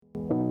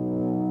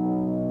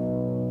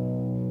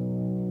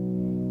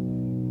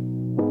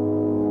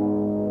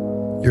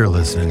You're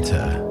listening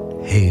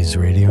to Hayes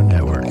Radio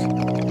Network,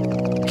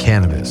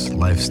 Cannabis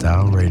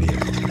Lifestyle Radio.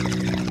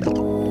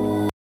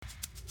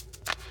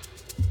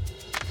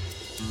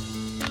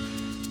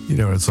 You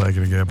know what it's like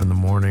to get up in the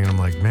morning and I'm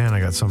like, man, I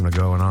got something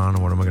going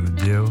on. What am I going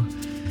to do?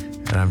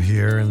 And I'm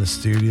here in the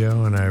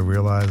studio and I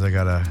realize I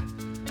got a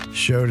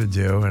show to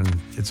do. And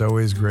it's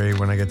always great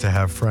when I get to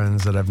have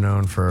friends that I've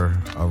known for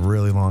a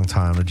really long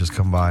time to just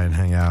come by and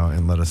hang out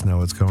and let us know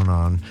what's going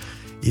on.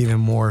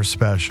 Even more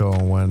special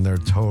when they're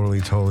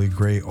totally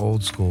great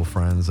old school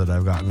friends that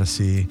I've gotten to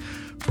see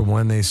from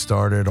when they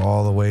started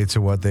all the way to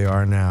what they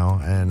are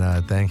now. And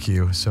thank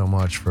you so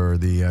much for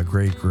the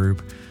great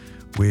group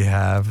we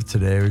have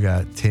today. We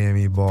got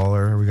Tammy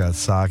Baller, we got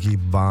Saki,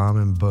 Bomb,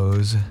 and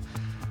Bose.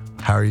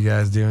 How are you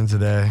guys doing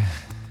today?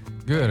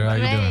 Good. How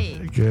you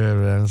doing? Good,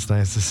 man. It's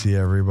nice to see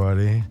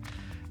everybody.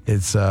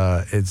 It's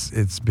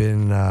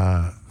been.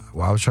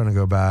 Well, I was trying to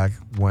go back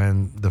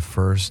when the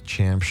first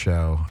Champ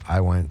show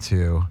I went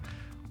to,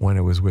 when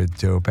it was with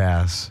Dope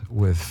Ass,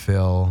 with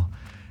Phil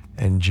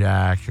and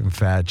Jack and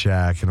Fat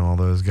Jack and all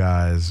those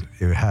guys.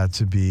 It had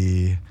to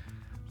be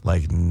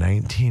like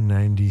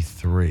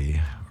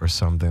 1993 or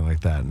something like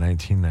that,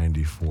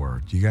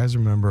 1994. Do you guys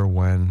remember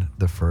when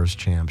the first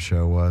Champ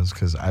show was?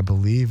 Because I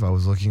believe I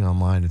was looking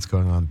online, it's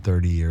going on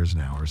 30 years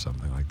now or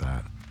something like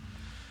that.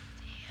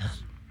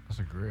 That's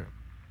a grip.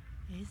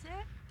 Is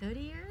it 30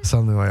 years?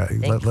 Something like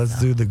that. Let's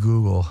do the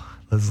Google.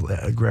 Let's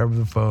grab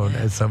the phone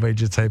and somebody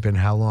just type in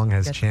how long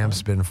has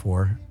Champs been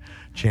for?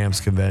 Champs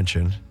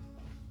convention.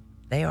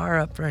 They are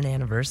up for an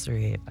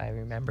anniversary, if I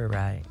remember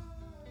right.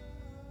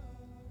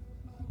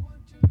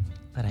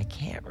 But I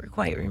can't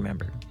quite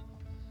remember.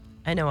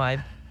 I know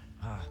my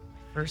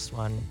first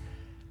one,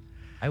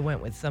 I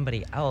went with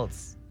somebody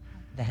else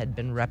that had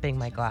been repping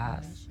my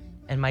glass.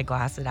 And my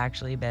glass had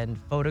actually been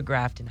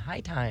photographed in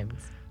High Times.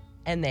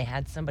 And they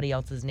had somebody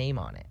else's name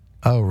on it.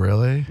 Oh,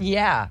 really?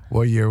 Yeah.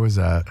 What year was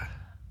that?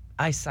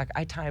 I suck.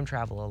 I time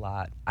travel a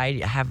lot. I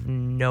have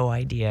no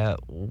idea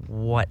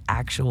what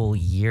actual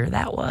year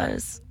that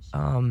was.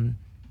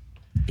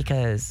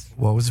 Because...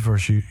 What was the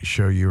first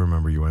show you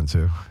remember you went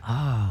to?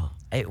 Oh...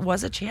 It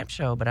was a Champ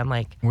show, but I'm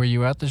like... Were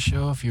you at the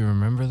show if you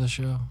remember the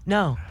show?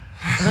 No.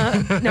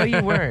 No,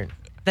 you weren't.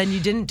 Then you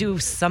didn't do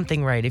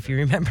something right if you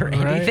remember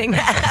anything that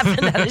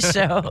happened at a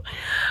show.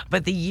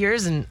 But the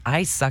years, and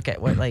I suck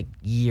at what,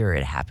 year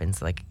it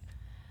happens. Like,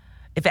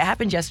 if it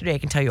happened yesterday, I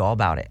can tell you all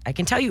about it. I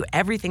can tell you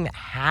everything that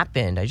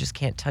happened. I just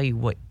can't tell you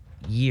what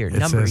year,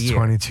 it says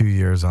 22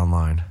 years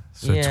online.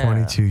 So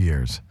 22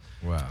 years.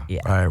 Wow. Yeah.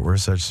 All right, we're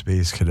such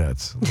space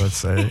cadets. Let's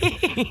say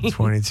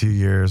 22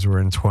 years. We're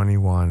in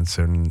 21.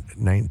 So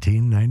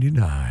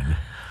 1999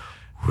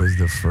 was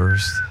the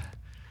first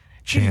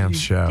Champs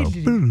show.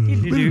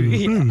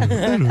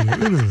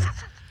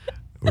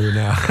 We're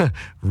now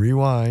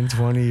rewind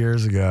 20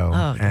 years ago.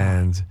 Oh,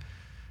 and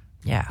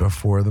yeah,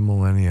 before the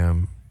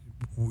millennium,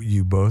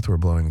 you both were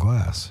blowing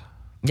glass.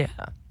 Yeah.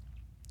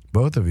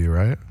 Both of you,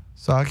 right?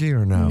 Saki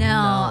or no?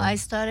 No, I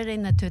started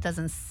in the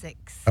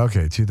 2006.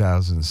 Okay,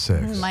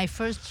 2006. My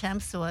first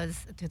Champs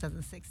was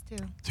 2006 too.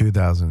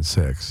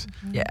 2006.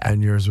 Mm-hmm. Yeah.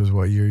 And yours was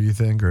what year, you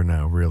think, or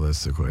no,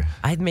 realistically?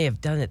 I may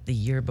have done it the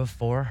year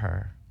before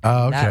her.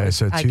 Oh, okay. Was,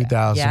 so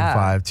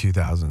 2005,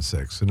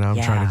 2006. So now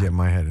I'm trying to get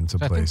my head into I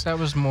think place. that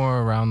was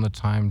more around the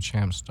time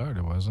Champ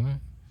started, wasn't it?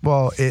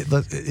 Well,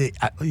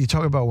 you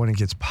talk about when it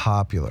gets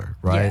popular,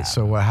 right? Yeah.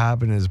 So what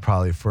happened is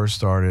probably first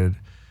started,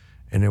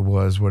 and it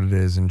was what it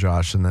is in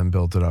Josh, and then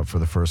built it up for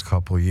the first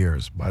couple of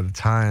years. By the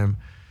time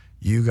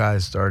you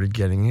guys started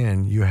getting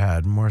in, you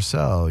had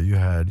Marcel, you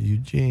had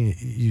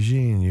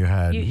Eugene, you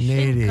had You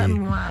Nady. didn't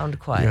come around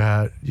quite.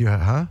 You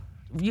had, huh?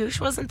 Yush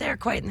wasn't there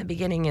quite in the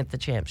beginning at the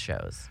Champ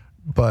shows.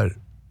 But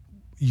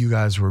you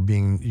guys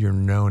you're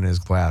known as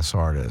glass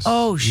artists.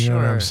 Oh, sure. You know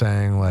what I'm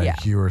saying? Like, Yeah.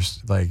 you were,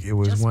 like, it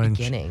was Just when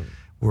beginning.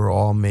 we're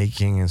all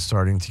making and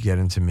starting to get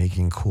into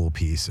making cool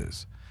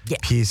pieces. Yeah.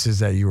 Pieces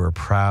that you were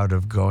proud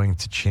of going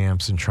to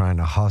Champs and trying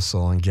to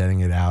hustle and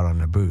getting it out on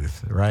the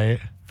booth, right?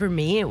 For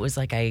me, it was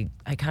like I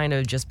kind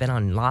of just been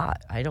on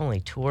lot. I'd only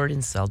toured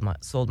and sold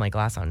my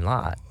glass on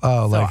lot.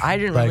 Oh, so like I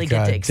didn't really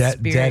get to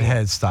experience.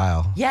 Deadhead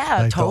style. Yeah,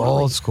 like totally. the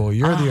old school.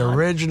 You're the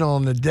original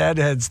in the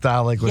Deadhead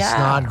style, like with Yeah.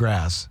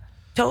 Snodgrass.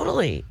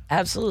 Totally,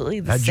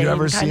 absolutely the Had same you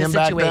ever kind seen of him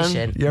back then?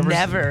 situation. You ever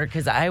Never,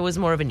 because I was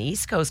more of an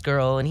East Coast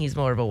girl and he's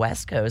more of a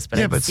West Coast. But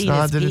Yeah, I'd but seen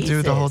Snod his didn't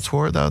do the whole pieces.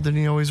 tour, though? Didn't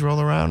he always roll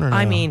around, or no?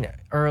 I mean,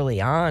 early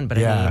on, but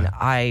Yeah.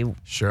 I mean,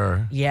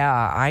 Sure.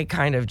 I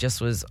kind of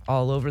just was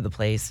all over the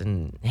place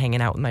and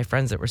hanging out with my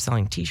friends that were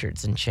selling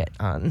T-shirts and shit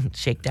on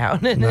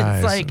Shakedown, and Nice,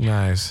 it's like,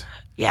 nice.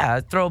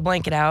 yeah, throw a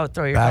blanket out,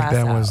 throw your Back glass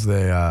then out. was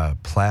the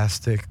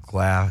plastic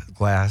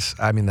glass.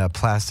 I mean, the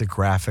plastic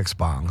graphics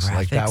bongs.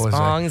 Like that Graphics was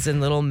bongs and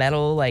little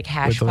metal like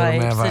hash the little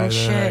pipes and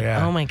shit.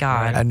 yeah. Oh my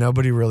god! And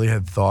nobody really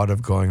had thought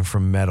of going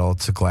from metal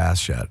to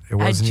glass yet. It I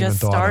wasn't even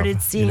just thought started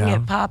of, seeing you know?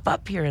 it pop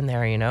up here and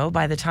there.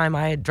 By the time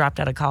I had dropped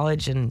out of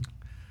college and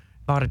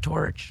bought a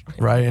torch,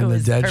 Right, it and the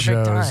was dead perfect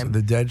shows. time.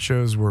 The dead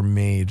shows were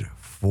made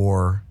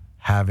for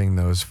having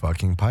those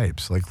fucking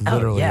pipes. Like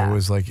literally, yeah. it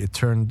was like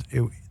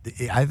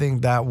I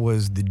think that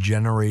was the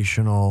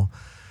generational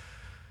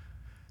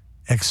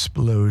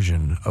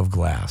explosion of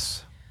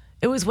glass.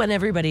 It was when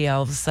everybody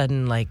all of a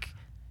sudden, like,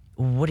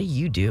 what are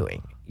you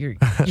doing?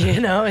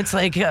 It's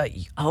like,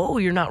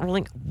 you're not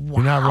rolling. Wow.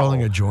 You're not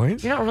rolling a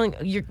joint? You're not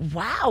rolling.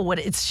 Wow,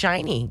 it's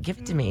shiny. Give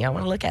it to me. I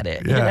want to look at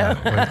it. Yeah.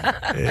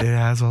 Like, it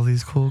has all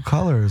these cool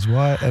colors.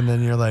 What? And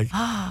then you're like,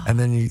 and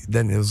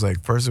then it was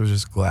like, first it was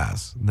just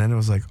glass. And then it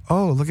was like,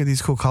 oh, look at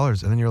these cool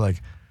colors. And then you're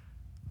like,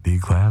 the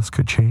glass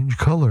could change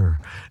color.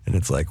 And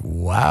it's like,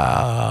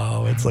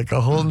 wow, it's like a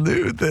whole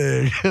new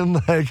thing.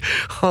 And like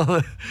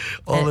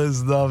all this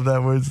stuff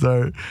that would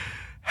start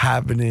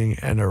happening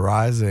and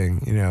arising,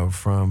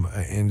 from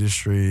an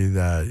industry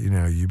that,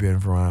 you've been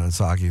around at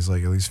Saki's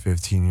like at least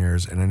 15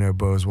 years. And I know,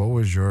 Bose,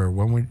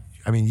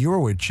 you were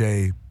with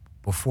Jay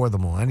before the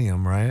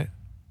millennium, right?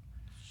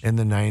 In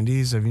the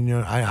 90s? Have you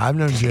known? I've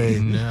known Jay.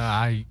 No,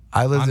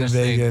 I lived in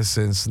Vegas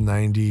since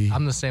 90.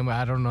 I'm the same way.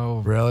 I don't know.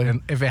 Really?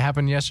 And if it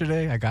happened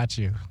yesterday, I got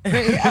you.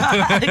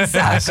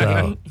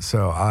 Exactly.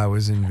 So I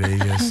was in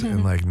Vegas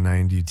in like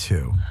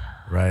 92,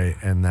 right?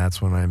 And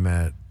that's when I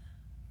met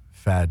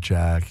Fat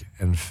Jack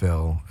and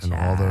Phil and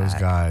all those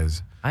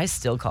guys. I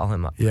still call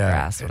him up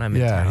grass when I'm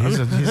in town. He's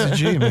a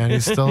G, man.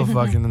 He's still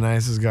fucking the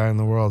nicest guy in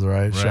the world,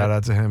 right? Shout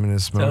out to him and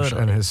his smoke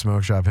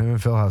shop. Him and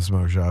Phil have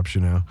smoke shops,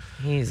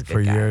 He's a good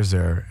for guy. years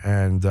there.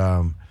 And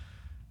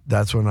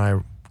that's when I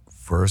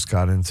first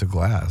got into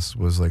glass.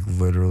 Was like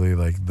literally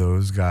like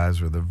those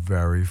guys were the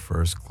very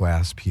first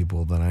glass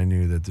people that I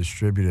knew that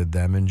distributed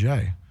them and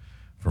Jay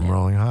from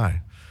Rolling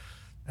High.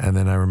 And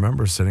then I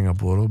remember setting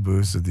up little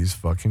booths at these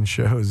fucking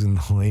shows in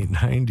the late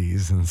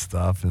 90s and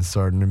stuff and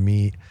starting to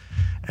meet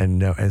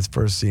and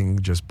first seeing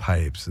just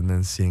pipes and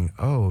then seeing,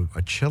 oh,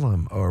 a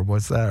chillum or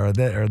what's that or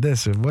that or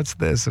this and what's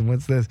this and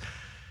what's this.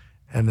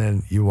 And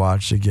then you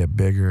watch it get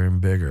bigger and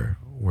bigger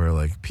where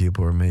like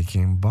people are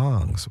making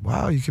bongs.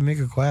 Wow, you can make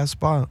a glass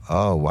bong.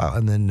 Oh, wow.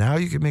 And then now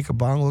you can make a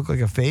bong look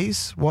like a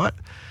face? What?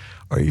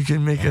 Or you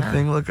can make a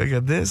thing look like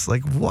a this?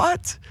 Like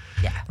what?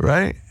 Yeah.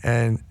 Right?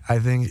 And I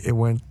think it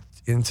went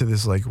into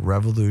this like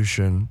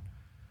revolution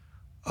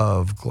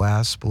of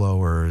glass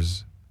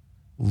blowers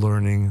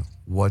learning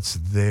what's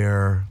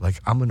their, like,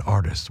 I'm an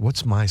artist.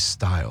 What's my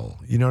style?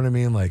 You know what I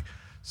mean? Like,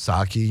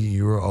 Saki,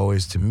 you were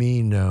always to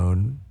me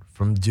known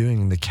from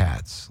doing the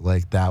cats.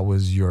 Like, that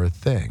was your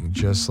thing.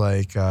 Just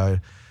like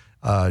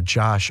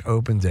Josh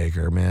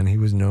Opendaker, man, he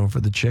was known for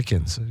the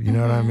chickens. You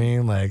know what I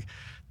mean? Like,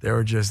 there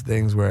were just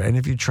things where, and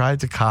if you tried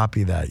to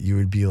copy that, you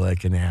would be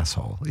like an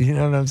asshole. You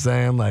know what I'm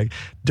saying? Like,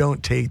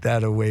 don't take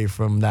that away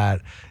from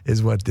that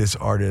is what this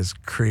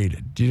artist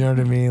created. Do you know what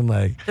I mean?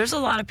 Like, there's a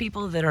lot of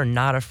people that are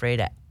not afraid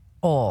at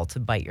all to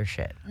bite your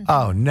shit.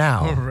 Oh,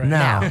 now.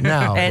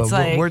 It's But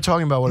like, we're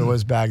talking about what it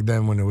was back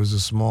then when it was a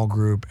small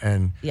group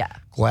and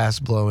glass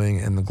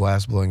blowing and the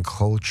glass blowing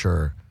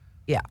culture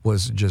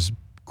was just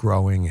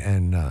growing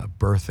and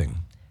birthing.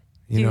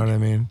 You know what I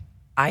mean?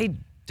 I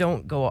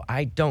don't go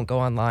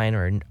online,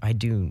 or I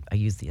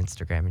use the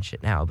Instagram and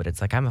shit now, but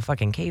it's like I'm a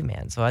fucking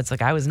caveman. So it's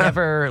like I was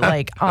never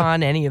like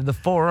on any of the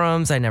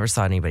forums. I never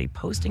saw anybody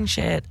posting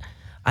shit.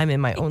 I'm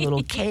in my own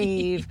little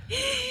cave.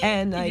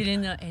 And You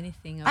didn't know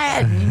anything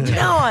I about had Ninja.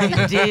 no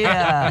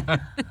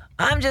idea.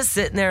 I'm just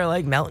sitting there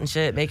like melting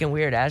shit, making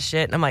weird ass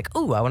shit. And I'm like,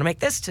 ooh, I want to make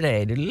this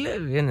today.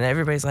 And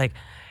everybody's like,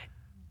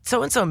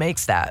 so-and-so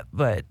makes that.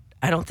 But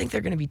I don't think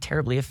they're going to be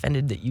terribly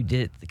offended that you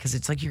did it, because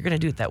it's like you're going to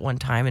do it that one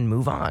time and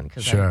move on.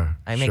 Because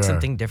I make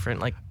something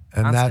different like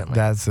constantly. And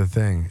that's the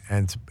thing.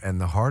 And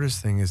the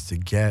hardest thing is to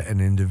get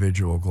an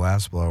individual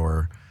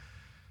glassblower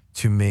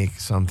to make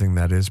something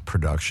that is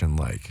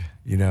production-like,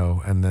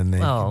 and then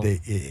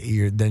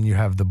then you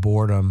have the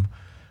boredom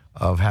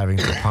of having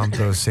to pump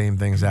those same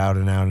things out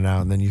and out and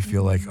out, and then you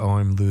feel like, oh,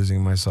 I'm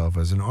losing myself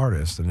as an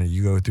artist. And then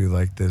you go through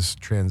like this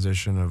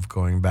transition of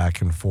going back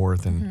and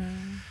forth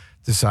and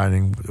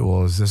deciding,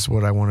 well, is this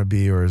what I want to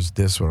be, or is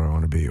this what I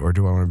want to be, or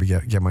do I want to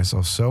get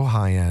myself so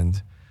high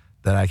end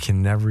that I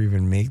can never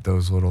even make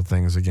those little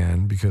things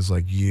again, because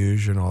like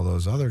Huge and all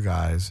those other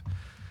guys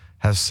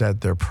has set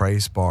their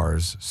price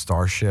bars.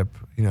 Starship,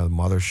 the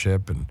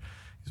mothership, and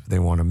they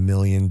want $1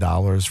 million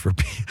for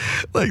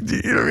like,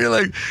 you know what I mean?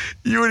 Like,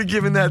 you would have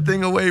given that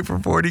thing away for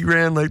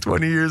 $40,000 like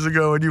 20 years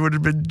ago, and you would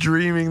have been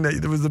dreaming that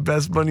it was the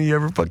best money you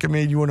ever fucking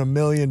made. You want $1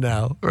 million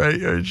now,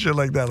 right? Or shit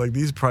like that. Like,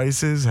 these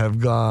prices have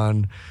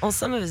gone. Well,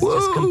 some of it's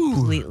just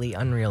completely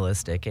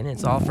unrealistic, and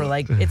it's all for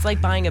like, it's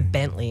like buying a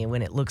Bentley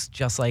when it looks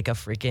just like a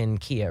freaking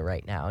Kia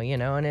right now,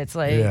 and it's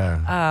like,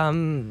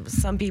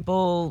 some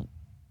people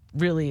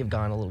really have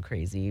gone a little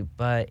crazy,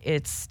 but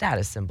it's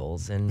status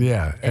symbols and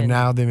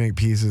now they make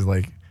pieces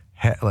like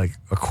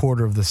a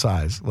quarter of the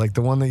size. Like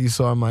the one that you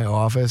saw in my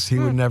office, he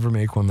would never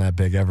make one that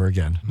big ever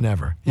again.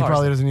 Never. He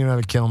probably doesn't even have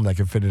a kiln that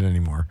could fit it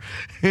anymore.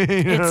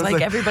 It's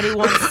like everybody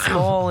wants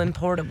small and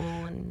portable.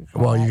 And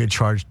well, you could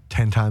charge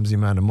 10 times the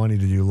amount of money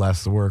to do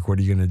less the work. What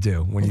are you going to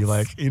do when you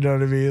like, you know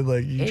what I mean?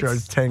 Like you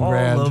charge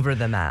 $10,000 all over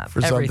the map for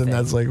something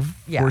that's like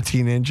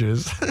 14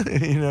 inches.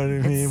 You know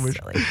what I mean? Which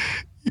silly.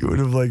 You would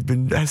have like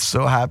been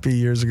so happy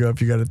years ago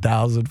if you got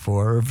 $1,000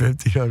 for or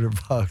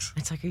 $1,500.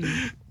 It's like,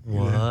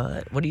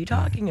 what? What are you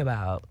talking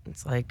about?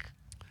 It's like,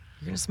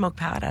 you're going to smoke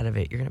pot out of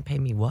it. You're going to pay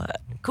me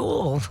what?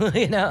 Cool.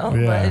 You know?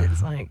 Yeah. But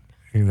it's like,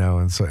 You know,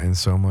 and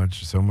so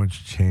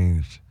much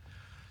changed.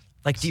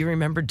 like, do you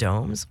remember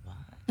domes?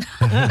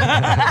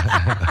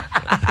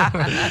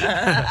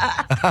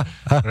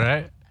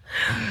 Right?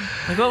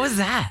 Like, what was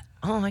that?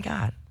 Oh my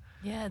God.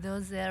 Yeah,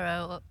 those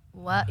are,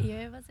 what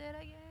year was it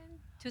again?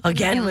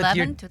 Again with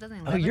your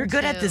 2011 Oh, you're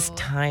good at this to-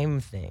 time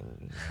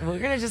thing. We're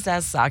gonna just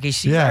ask Saki.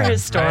 She's Yeah, our right.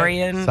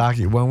 historian.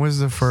 Saki, when was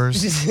the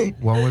first?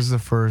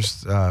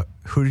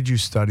 Who did you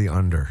study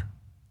under?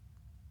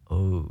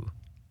 Oh.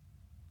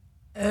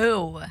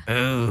 Oh.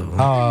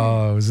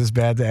 Oh, is this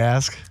bad to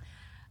ask?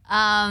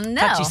 No.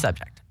 Touchy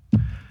subject.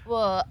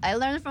 Well, I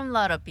learned from a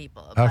lot of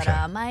people, but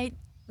Okay. my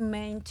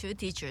main two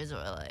teachers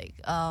were like,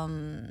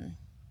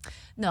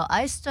 no,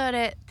 I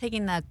started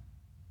taking a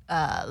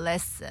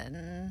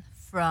lesson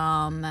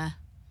from, what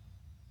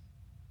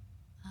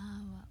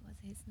was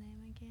his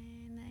name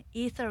again?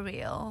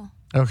 Ethereal.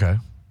 Okay.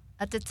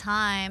 At the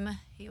time,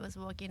 he was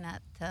working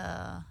at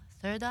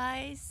Third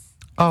Eyes.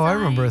 Oh, I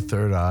remember Design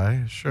Third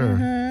Eye. Sure.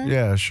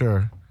 Yeah,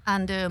 sure.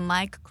 under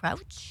Mike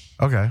Crouch.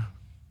 Okay.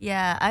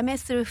 Yeah, I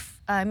met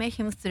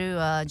him through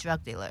a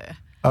drug dealer.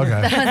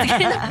 Okay.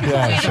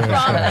 Yeah, sure.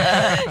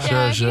 Yeah, Sure,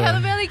 he had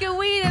a sure. really good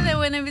weed, and then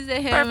when I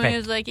visited him, Perfect. he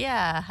was like,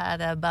 "Yeah, I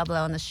had a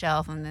bubbler on the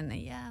shelf," and then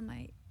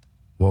my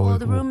What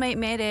the roommate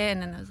made it,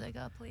 and then I was like,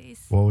 "Oh,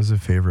 please." What was the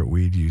favorite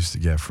weed you used to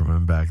get from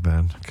him back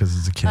then? Because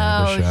it's a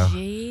cannabis show.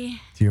 gee.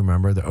 Do you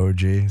remember the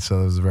OG?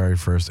 So it was the very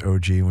first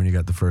OG when you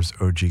got the first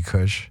OG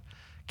Kush.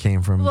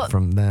 Came from Well-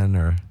 then,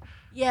 or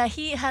Yeah,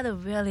 he had a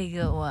really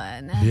good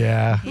one.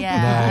 yeah.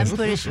 Yeah, Nice. I'm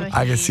pretty sure.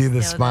 I can see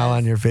the smile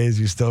on your face.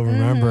 You still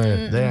remember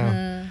it.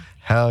 Damn.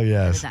 Hell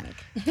yes.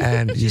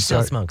 And She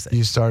still smokes it.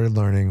 You started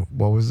learning.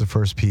 What was the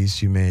first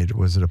piece you made?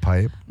 Was it a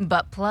pipe?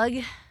 Butt plug.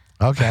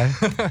 Okay.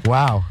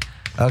 Wow.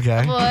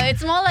 Okay. Well,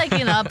 it's more like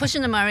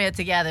pushing the Mario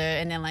together,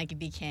 and then like it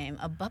became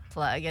a butt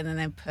plug, and then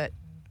I put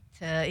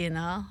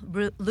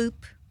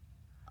loop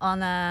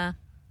on a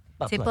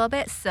Butt tip plug. of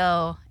it,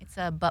 so it's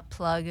a butt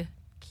plug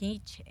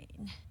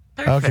keychain.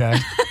 Okay.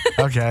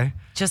 Okay.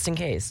 Just in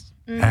case.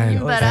 And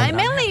But and- I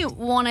mainly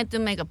wanted to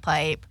make a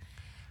pipe,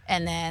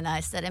 and then I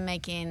started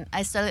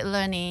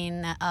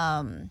learning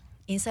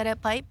inside a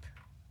pipe,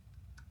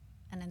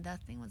 and then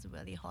that thing was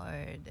really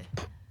hard.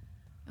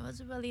 It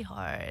was really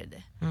hard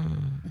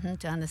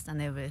to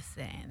understand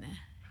everything.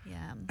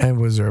 Yeah. And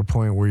was there a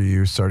point where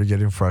you started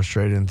getting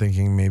frustrated and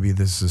thinking maybe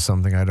this is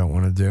something I don't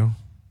want to do?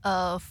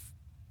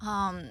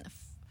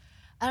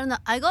 I don't know.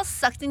 I got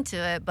sucked into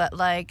it, but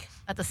like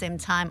at the same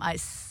time, I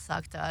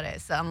sucked at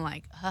it. So I'm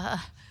like,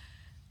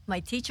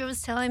 my teacher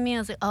was telling me, I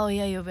was like, oh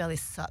yeah, you really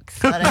suck.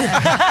 But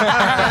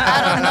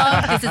I don't know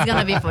if this is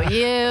gonna be for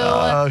you.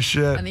 Oh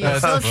shit. And you're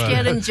so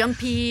scared and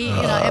jumpy.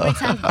 Every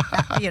time,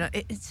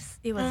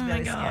 it was my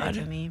very scary God.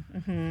 to me.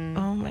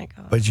 Oh my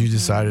God. But you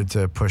decided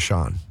to push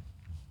on.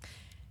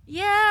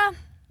 Yeah,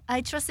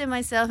 I trusted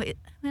myself. I'm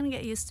gonna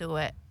get used to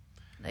it.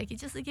 Like,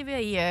 just give it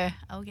a year,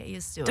 I'll get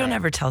used to it. Don't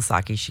ever tell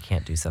Saki she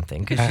can't do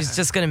something because she's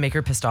just going to make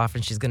her pissed off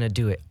and she's going to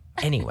do it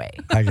anyway.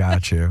 I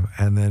got you.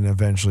 And then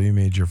eventually you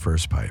made your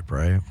first pipe,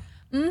 right?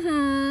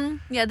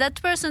 Yeah, that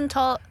person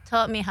taught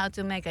me how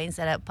to make an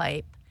inside-out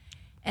pipe,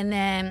 and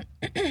then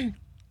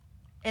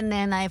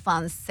I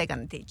found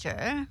second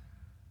teacher.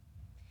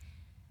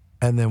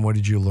 And then what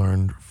did you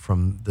learn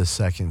from the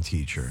second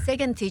teacher?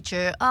 Second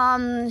teacher,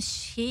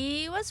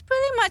 she was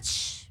pretty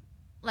much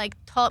like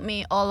taught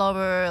me all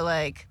over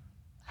like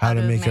How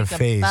to make a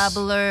face.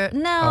 bubbler.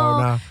 No,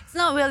 Oh, no. it's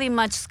not really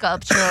much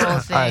sculptural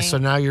thing. All right, so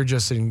now you're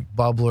just in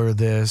bubbler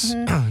this,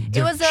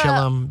 It was a-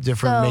 chillum,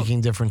 different, so-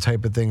 making different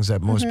type of things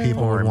that most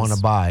people would Forms. want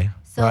to buy.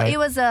 So right? it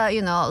was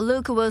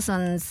Luke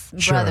Wilson's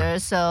Sure. brother.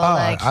 So Oh,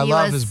 like I he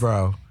love was his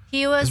bro.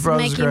 he was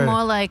brother's making great.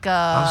 more like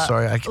I'm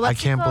sorry, I what's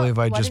it can't called? believe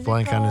I What just is it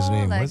blanked on his called?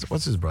 name. Like,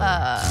 What's his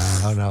brother?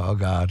 oh no, oh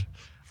God.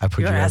 I put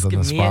You're you guys on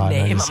asking the me a spot.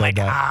 and I name. just I'm said like,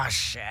 that.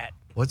 shit.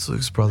 What's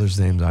Luke's brother's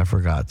name? I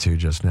forgot too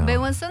just now.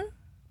 Ben Winston?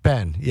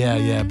 Ben. Yeah,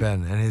 Mm-hmm. yeah,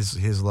 Ben. And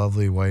his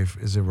lovely wife,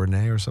 is it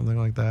Renee or something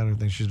like that? I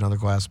think she's another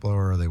glass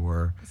blower, or they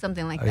were.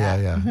 Something like Oh,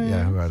 that. yeah,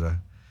 yeah, who had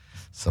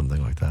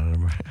something like that. I don't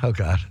remember. Oh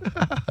God.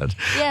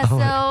 Yeah,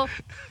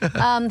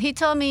 so he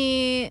told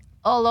me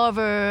all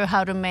over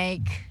how to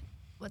make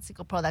what's it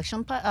called, Production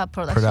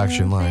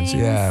lines.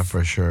 things. Yeah,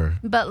 for sure.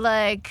 But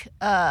like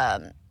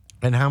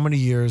And how many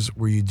years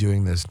were you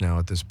doing this now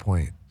at this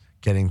point?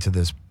 Getting to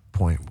this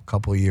point? A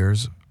couple of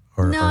years?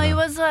 Or it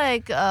was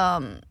like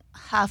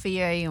half a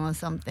year or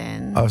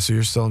something. Oh, so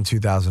you're still in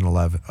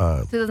 2011.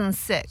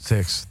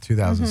 2006.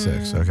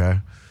 2006, okay.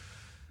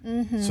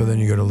 So then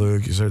you go to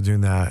Luke, you start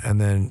doing that, and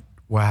then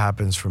what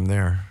happens from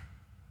there?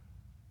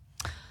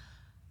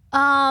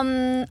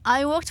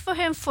 I worked for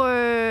him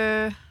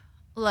for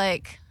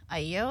like a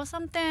year or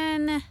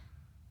something,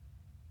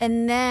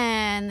 and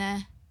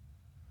then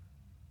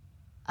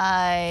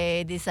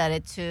I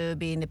decided to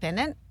be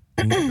independent.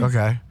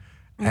 Okay.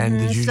 And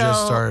did you just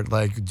So- start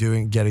like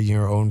getting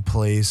your own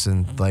place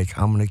and like,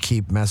 I'm going to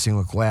keep messing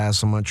with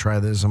glass. I'm going to try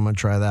this. I'm going to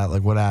try that.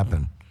 Like what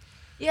happened?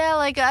 Yeah,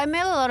 like I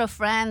made a lot of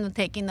friends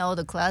taking all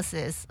the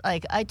classes.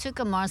 Like I took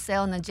a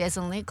Marcel and a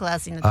Jason Lee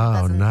class in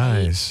 2008. Oh,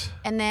 nice.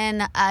 And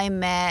then I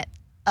met,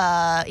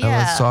 And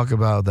let's talk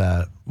about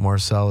that.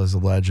 Marcel is a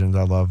legend.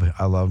 I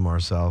love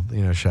Marcel.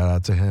 You know, shout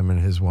out to him and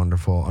his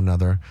wonderful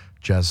another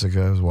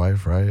Jessica, his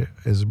wife, right?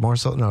 Is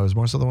Marcel the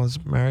one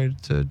that's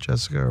married to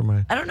Jessica, or am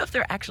I? I don't know if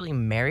they're actually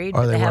married,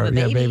 Or but they have a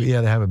baby.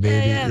 Yeah, they have a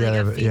baby. Yeah,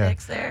 they got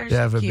Phoenix there. They She's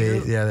have a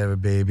cute. baby. Yeah, they have a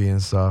baby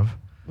and stuff.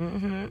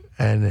 Mm-hmm.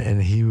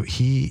 And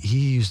he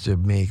used to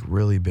make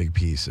really big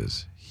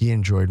pieces. He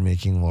enjoyed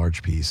making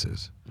large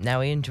pieces.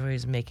 Now he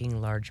enjoys making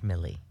large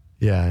Millie.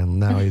 Yeah, and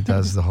now he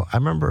does the whole. I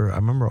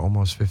remember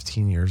almost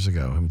 15 years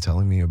ago him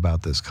telling me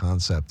about this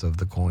concept of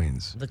the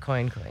coins. The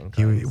coin.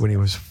 When he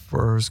was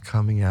first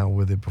coming out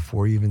with it,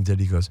 before he even did,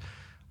 he goes,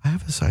 "I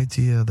have this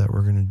idea that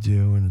we're gonna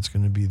do, and it's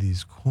gonna be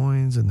these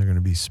coins, and they're gonna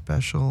be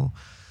special,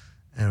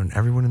 and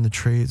everyone in the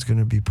trade is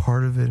gonna be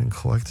part of it and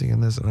collecting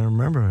in this." And I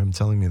remember him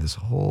telling me this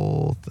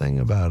whole thing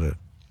about it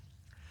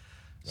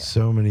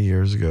so many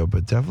years ago.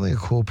 But definitely a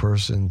cool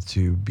person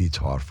to be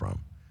taught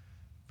from.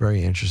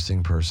 Very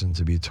interesting person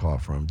to be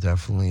taught from.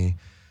 Definitely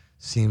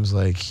seems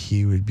like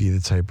he would be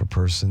the type of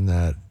person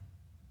that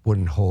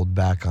wouldn't hold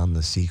back on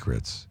the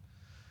secrets.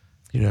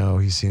 You know,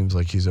 he seems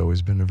like he's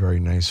always been a very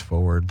nice,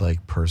 forward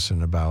like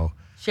person about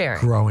Sharing.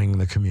 growing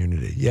the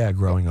community. Yeah,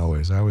 growing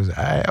always. I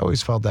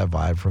always felt that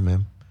vibe from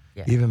him,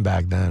 even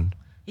back then.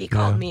 He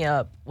called me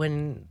up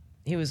when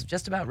he was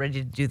just about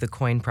ready to do the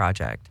coin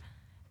project.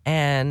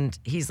 And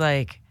he's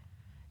like,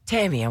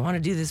 "Tammy, I want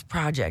to do this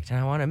project and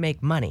I want to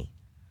make money."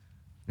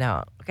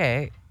 Now,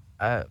 okay,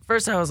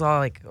 first I was all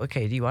like,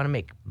 "Okay, do you want to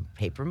make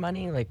paper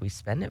money? Like we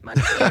spend it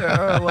money?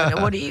 Or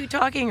what are you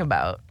talking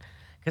about?"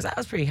 Because I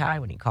was pretty high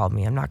when he called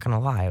me. I'm not going to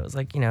lie. It was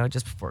like,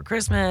 just before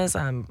Christmas.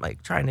 I'm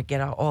like trying to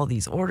get out all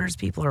these orders.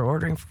 People are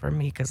ordering from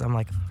me because I'm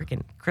like a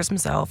freaking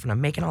Christmas elf and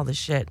I'm making all this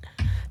shit.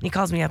 And he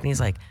calls me up and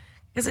he's like,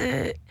 Is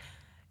it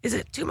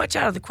too much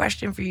out of the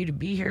question for you to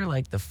be here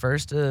like the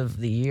first of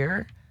the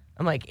year?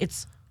 I'm like,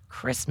 it's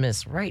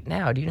Christmas right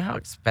now. Do you know how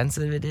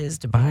expensive it is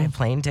to buy a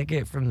plane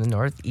ticket from the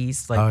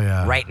Northeast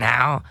right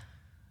now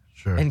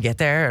Sure. and get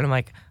there? And I'm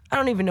like, I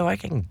don't even know I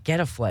can get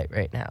a flight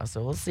right now,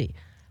 so we'll see.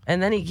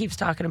 And then he keeps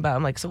talking about,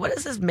 I'm like, so what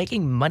is this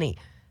making money?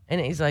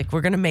 And he's like,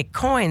 we're going to make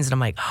coins. And I'm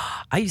like,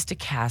 I used to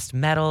cast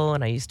metal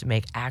and I used to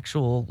make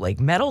actual like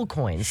metal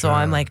coins. So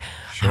I'm like,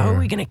 how are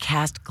we going to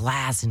cast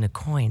glass into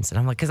coins? And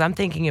I'm like, because I'm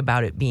thinking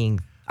about it being,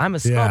 I'm a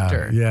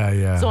sculptor.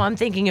 Yeah. So I'm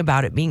thinking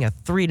about it being a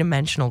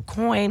 3-dimensional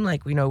coin,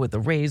 like, with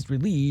the raised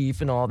relief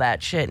and all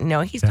that shit. And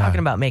no, he's talking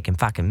about making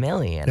fucking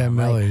milli. And I'm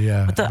milli, like,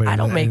 yeah. But I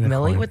don't make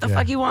milli. What the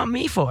fuck you want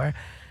me for?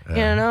 But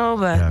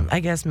I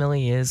guess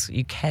milli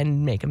you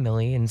can make a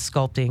milli, and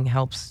sculpting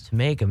helps to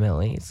make a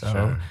milli.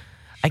 So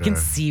I can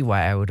see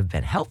why I would have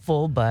been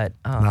helpful, but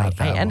I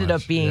ended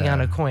up being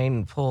on a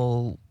coin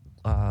pull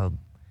the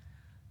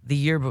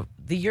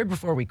year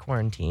before we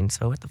quarantined.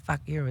 So what the fuck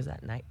year was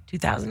that?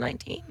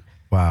 2019?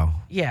 Wow.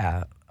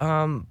 Yeah.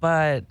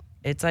 But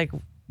it's like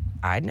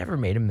I'd never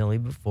made a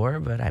milli before,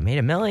 but I made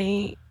a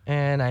milli,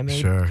 and I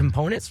made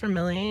components for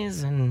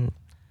millis, and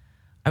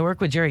I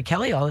work with Jerry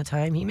Kelly all the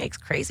time. He makes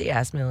crazy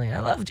ass milli. I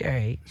love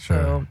Jerry.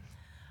 So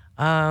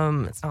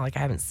it's not like I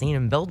haven't seen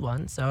him build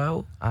one.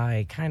 So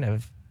I kind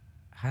of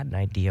had an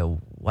idea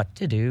what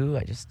to do.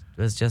 I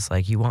was just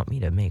like, you want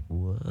me to make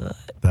what?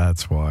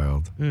 That's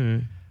wild.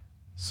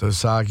 So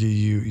Saki,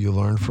 you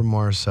learned from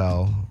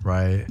Marcel,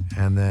 right?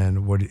 And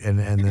then what? And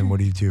then what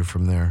do you do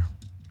from there?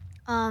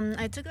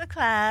 I took a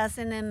class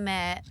and then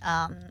met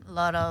a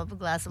lot of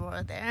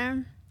glassware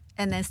there,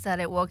 and then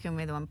started working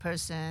with one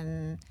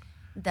person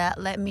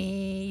that let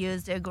me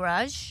use their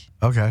garage.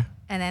 Okay.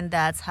 And then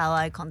that's how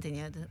I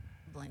continued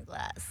blowing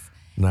glass.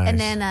 Nice. And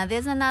then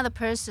there's another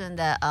person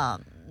that,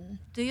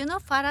 do you know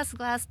Faras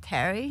Glass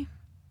Terry?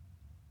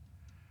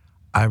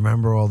 I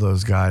remember all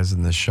those guys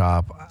in the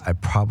shop. I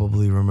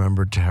probably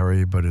remember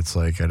Terry, but it's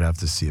like I'd have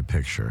to see a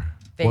picture.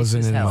 Face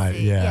Wasn't is in my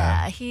healthy.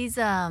 Yeah, he's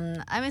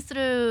I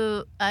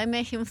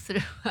met him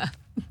through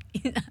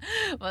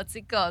what's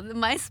it called?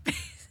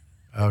 MySpace.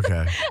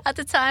 Okay. At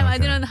the time, I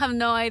Okay. didn't have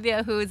no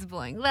idea who is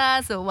blowing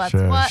glass or what's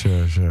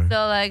Sure.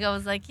 So like I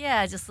was like,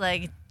 yeah, just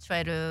like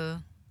try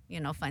to,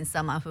 find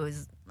someone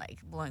who's like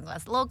blowing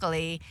glass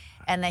locally,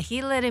 and then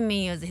he let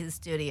me use his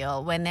studio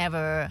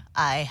whenever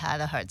I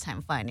had a hard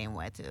time finding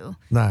where to.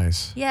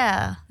 Nice.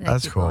 Yeah,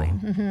 That's cool.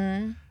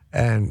 Mm-hmm.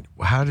 And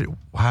how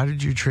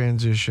did you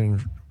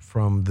transition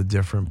from the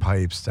different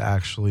pipes to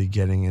actually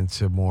getting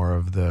into more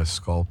of the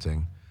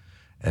sculpting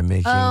and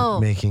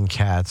making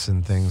cats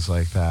and things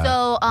like that?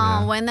 So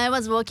when I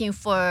was working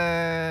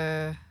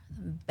for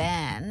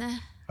Ben,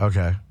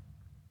 Okay.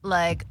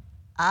 like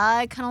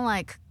I kind of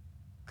like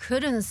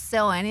couldn't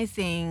sell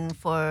anything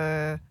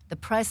for the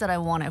price that I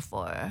wanted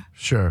for.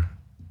 Sure.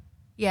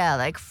 Yeah,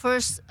 like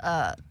first,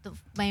 the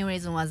main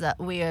reason was that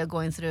we are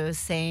going through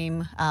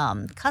same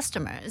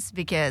customers,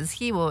 because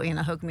he will,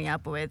 hook me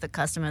up with the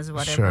customers,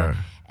 whatever. Sure.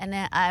 And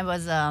then I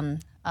was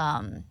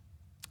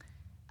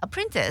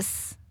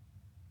apprentice,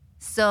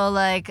 so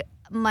like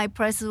my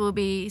prices will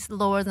be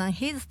lower than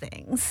his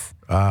things,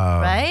 Oh,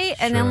 right?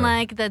 And then sure.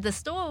 like the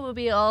store will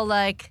be all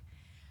like,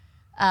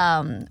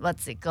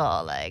 what's it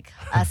called? Like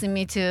asking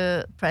me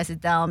to price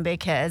it down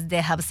because they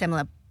have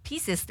similar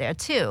pieces there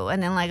too.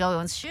 And then like,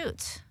 oh,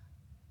 shoot,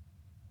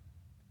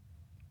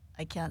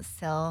 I can't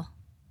sell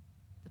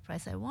the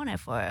price I want it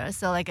for.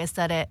 So like I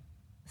started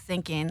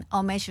thinking,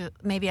 oh,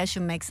 maybe I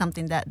should make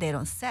something that they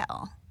don't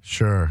sell.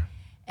 Sure.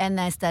 And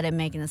I started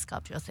making a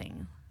sculpture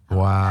thing. That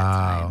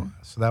Wow. time.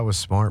 So that was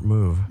smart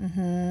move.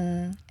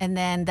 And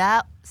then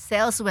that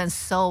sales went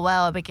so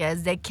well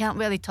because they can't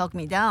really talk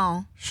me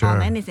down Sure.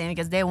 on anything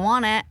because they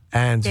want it.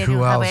 And They who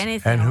don't have else?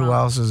 anything And who wrong.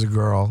 else is a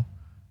girl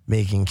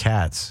making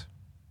cats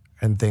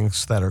and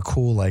things that are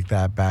cool like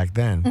that back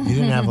then? You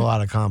didn't have a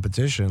lot of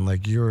competition.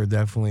 Like you were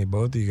definitely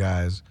both of you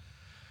guys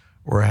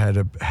were head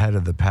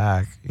of the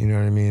pack. You know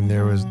what I mean?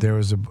 There was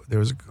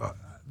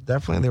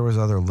definitely there was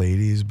other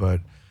ladies, but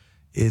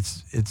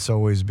it's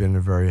always been a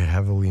very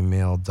heavily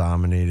male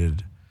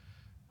dominated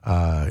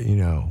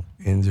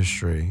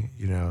industry.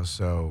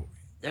 So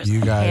There's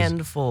you a guys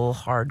handful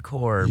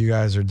hardcore you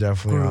guys are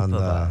definitely group on of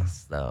the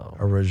us, though.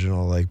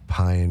 original like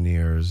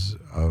pioneers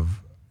of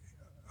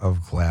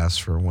glass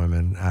for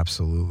women,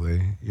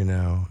 absolutely.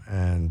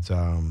 And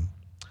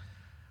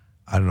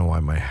I don't know why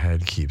my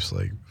head keeps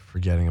like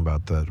forgetting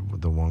about the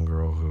one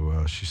girl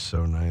who she's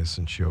so nice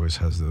and she always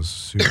has those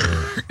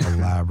super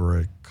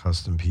elaborate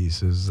custom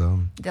pieces.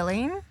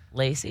 Delane?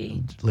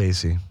 Lacey.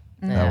 Lacey.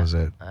 That Yeah. was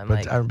it. I'm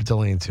But like-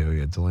 Delane too.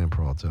 Yeah, Delane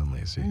Peralta and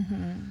Lacey.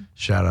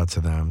 Shout out to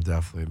them.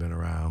 Definitely been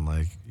around.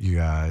 Like you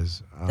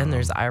guys. Then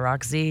there's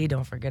IROC-Z.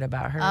 Don't forget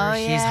about her. Oh,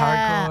 She's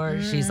yeah. hardcore.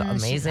 She's She's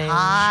amazing.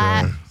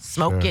 hot. Sure,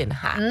 Smoking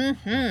hot.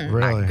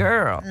 really My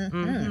girl.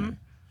 Mhm.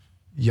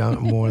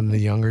 young, more than the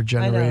younger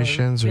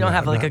generations. We or don't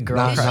have, like, a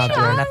girl Is crush she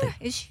or young? nothing.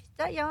 Is she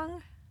that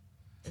young?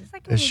 It's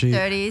like Is she- in her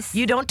 30s.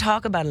 You don't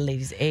talk about a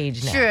lady's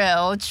age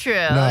now. True.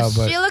 No,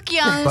 but- she look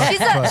young. but-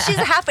 she's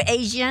half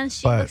Asian.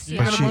 She But, looks You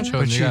young. got a bunch of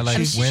them. You got, like,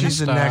 she's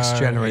the next Windstar,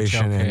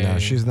 generation in now. HLK.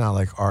 She's not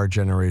like our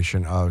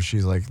generation of.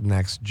 She's like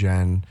next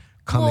gen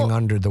coming Well,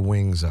 under the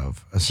wings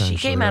of, essentially.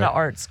 She came out right? of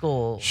art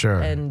school Sure.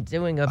 and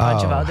doing a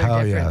bunch of Oh, other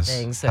hell different yes.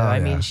 things. So, Hell I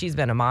yeah. mean, she's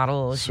been a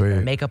model. She's been a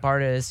Sweet. makeup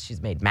artist.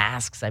 She's made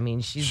masks. I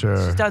mean, she's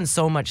Sure. done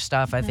so much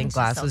stuff. I think she's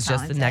glass so was just the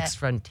talented. next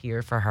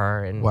frontier for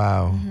her. And,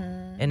 Wow.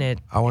 and it.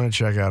 I want to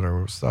check out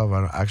her stuff.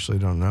 actually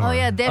don't know. Oh her.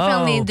 yeah,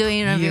 definitely oh, do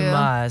interview. You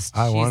must.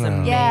 I She's wanna.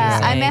 amazing. Yeah,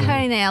 I met her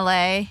in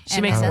LA. She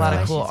and makes a that's lot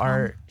why of cool she's from-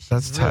 art. She's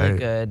That's really tight.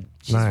 good.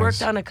 She's Nice.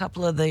 worked on a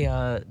couple of the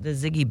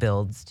Ziggy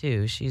builds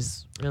too.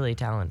 She's really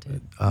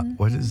talented.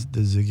 What is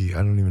the Ziggy? I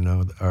don't even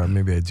know. Or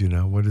maybe I do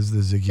know. What is the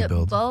Ziggy The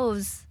build?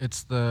 bows.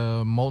 It's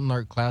the Molten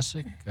Art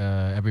Classic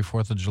every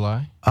 4th of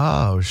July.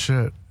 Oh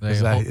shit! They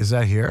Is hold-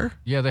 that here?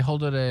 Yeah, they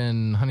hold it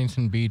in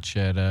Huntington Beach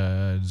at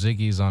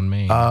Ziggy's on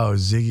Main. Oh,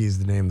 Ziggy's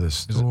the name of the is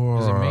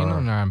store. it Main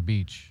or on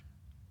Beach?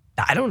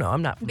 I don't know.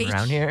 I'm not from Beach.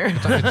 around here. It's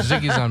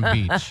Ziggy's on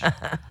Beach.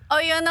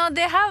 Oh,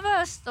 they have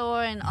a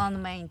store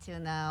on Main too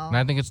now. And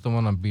I think it's the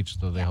one on Beach,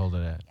 though, they hold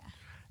it at.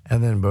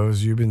 And then,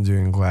 Bose, you've been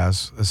doing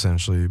glass,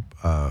 essentially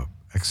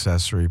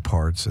accessory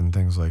parts and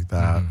things like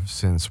that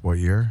since what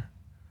year?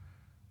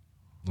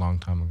 Long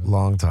time ago.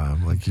 Long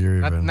time. Like you're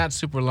even. Not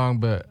super long,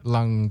 but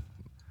long,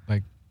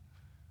 like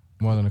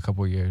more than a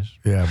couple of years.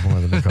 Yeah, more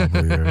than a couple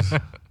of years.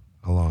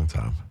 A long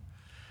time.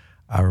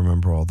 I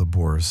remember all the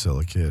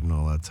borosilicate and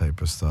all that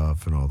type of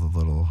stuff and all the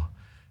little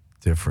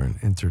different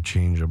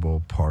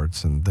interchangeable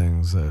parts and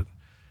things that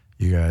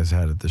you guys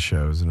had at the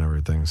shows and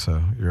everything.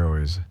 So you're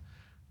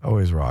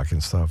always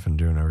rocking stuff and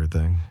doing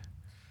everything.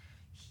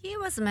 He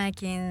was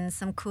making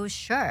some cool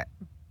shirt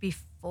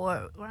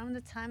before, around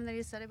the time that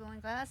you started blowing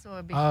glass,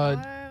 or before,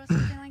 or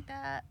something like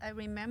that. I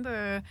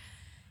remember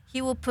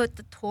he will put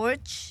the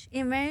torch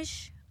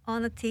image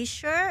on a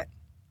T-shirt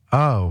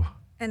Oh,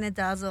 and it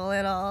dazzle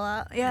it all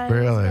out. Yeah, it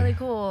Really? was really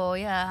cool.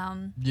 Yeah.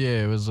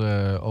 Yeah, it was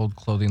old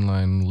clothing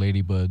line,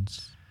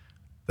 Ladybuds.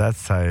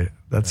 that's tight.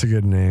 That's a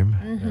good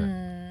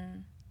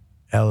name.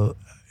 L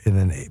and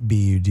then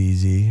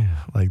BUDZ,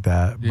 like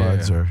that. Yeah,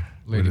 Buds or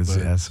what is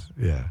Ladybuds. S?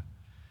 Yeah.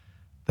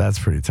 That's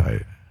pretty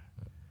tight.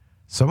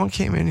 Someone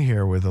came in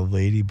here with a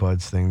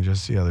Ladybuds thing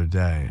just the other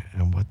day,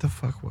 and what the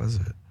fuck was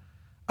it?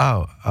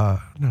 Oh,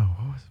 no,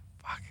 what was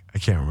it? Fuck, I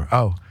can't remember.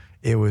 Oh,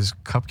 it was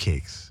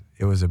cupcakes.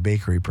 It was a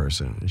bakery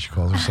person, and she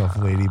calls herself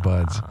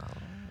Ladybuds.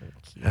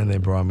 And they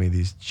brought me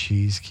these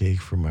cheesecake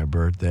for my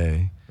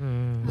birthday.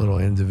 Little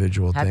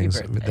individual Happy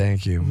things. birthday.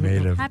 Thank you.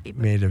 Happy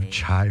Made of birthday.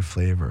 chai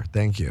flavor.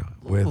 Thank you.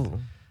 With Ooh.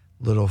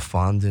 little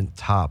fondant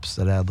tops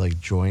that had like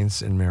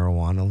joints and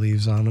marijuana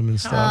leaves on them and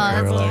stuff. Oh,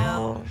 They were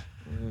that's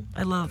like,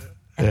 I love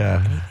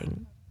Yeah.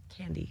 anything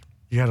candy.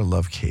 you gotta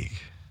love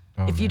cake.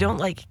 Oh, If you man. don't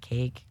like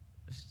cake,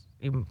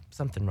 there's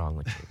something wrong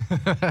with you.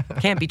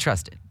 Can't be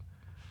trusted.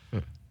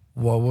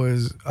 What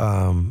was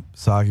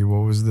Saki?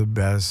 What was the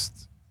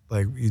best?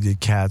 Like you did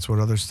cats. What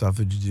other stuff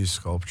did you do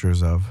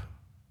sculptures of?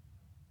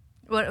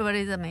 What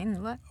does that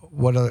mean? What?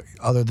 What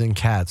other than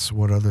cats?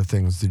 What other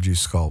things did you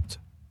sculpt?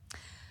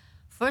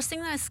 First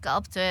thing that I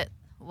sculpted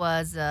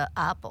was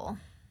apple.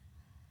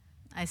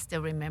 I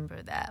still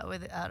remember that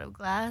with out of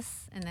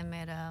glass, and I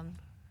made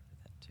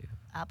too.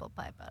 apple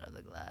pipe out of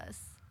the glass.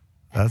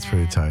 That's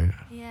pretty tight.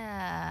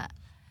 Yeah.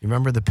 You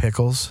remember the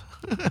pickles?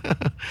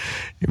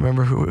 You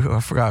remember who? I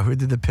forgot who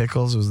did the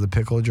pickles. It was the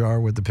pickle jar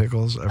with the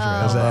pickles. I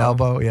forgot. Was that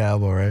Elbow? Yeah,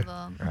 Elbow, right?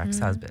 Your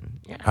ex-husband.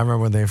 Yeah. I remember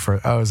when they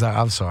first. Oh, is that?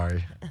 I'm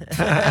sorry.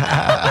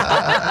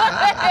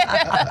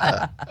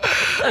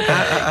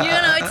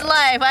 It's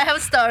life. I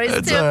have stories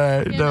It's too. all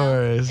right. you No know.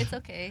 worries. It's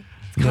okay.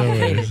 No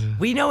worries.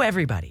 We know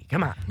everybody.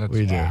 Come on.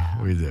 We do.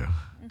 Yeah. We do.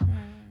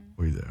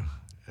 We do.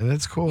 And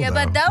it's cool. Yeah, though.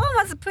 but that one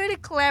was pretty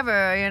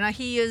clever.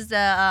 He used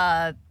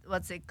the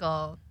what's it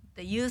called?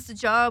 The used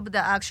jar of the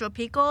actual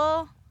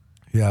pickle,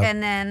 Yeah.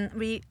 and then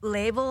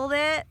relabeled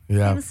it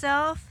Yeah.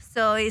 himself,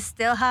 so it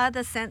still had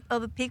the scent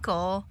of a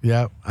pickle.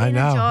 Yeah. I in a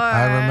know. jar.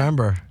 I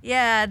remember.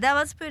 Yeah, that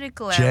was pretty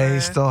clever. Jay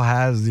still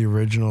has the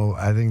original.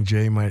 I think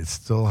Jay might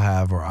still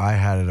have, or I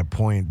had at a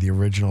point, the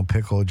original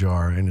pickle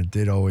jar, and it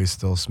did always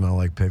still smell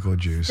like pickle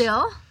juice,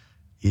 Still?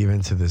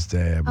 even to this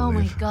day. I Oh my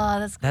believe.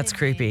 god, That's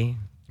crazy. creepy.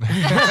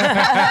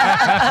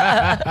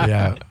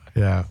 Yeah.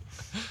 Yeah.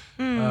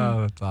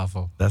 Oh, that's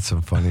awful. That's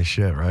some funny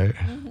shit, right?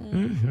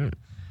 Mm-hmm.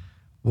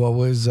 What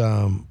was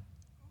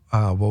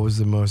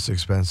the most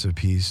expensive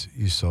piece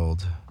you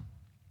sold?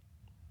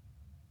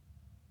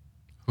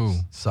 Who?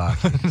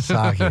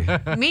 Saki.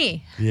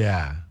 Me.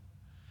 Yeah.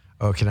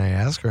 Oh, can I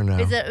ask or no?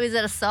 Is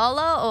it a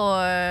solo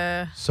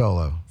or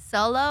Solo.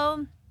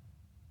 solo?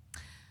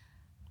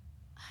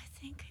 I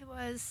think it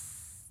was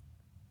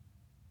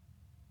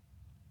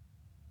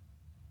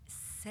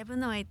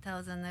 7,000 or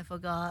 8,000. I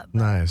forgot. but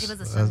Nice. It was a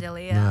That's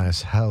chandelier.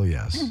 Nice. Hell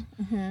yes.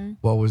 Mm-hmm.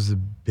 What was the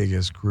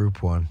biggest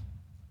group one?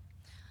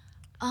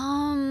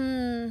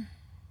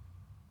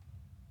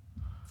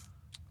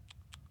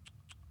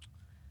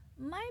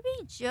 Might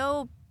be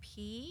Joe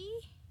P.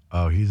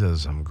 Oh, he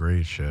does some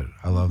great shit.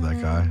 I love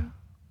that guy.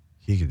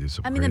 He could do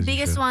some. I mean, the crazy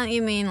biggest shit. one.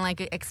 You mean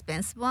like an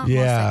expensive one?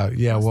 Yeah,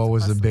 yeah. What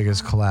was the costly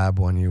biggest one? collab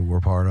one you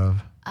were part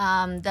of?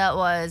 That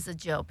was a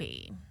Joe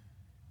P.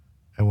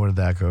 And what did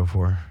that go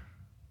for?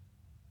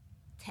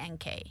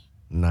 10K.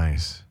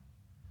 Nice.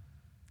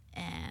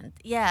 And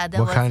yeah, that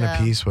What was kind of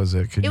piece was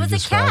it? Could It you was a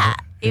describe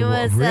cat. It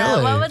was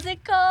really? what was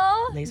it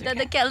called? Laser The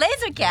cat. cat.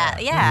 Laser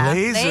cat. Yeah.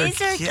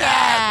 Laser cat.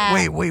 cat.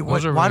 Wait. What,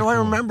 Those are why really do I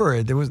cool. remember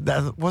it? There was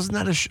that. Wasn't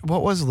that a?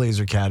 What was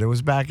Laser Cat? It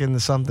was back in the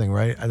something,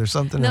 right? There's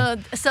something. No.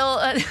 So.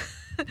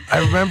 I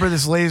remember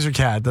this Laser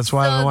Cat. That's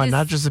why I want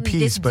not just a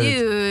piece, this but.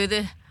 It's,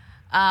 dude,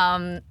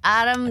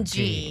 Adam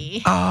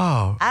G.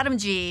 oh, Adam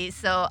G.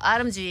 So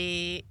Adam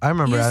G. I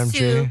remember used Adam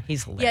to, G.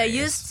 He's Yeah, hilarious.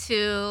 used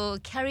to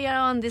carry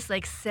around this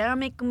like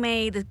ceramic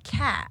made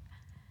cat.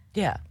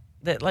 Yeah.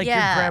 That like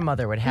Yeah. your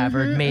grandmother would have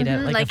her made it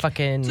like a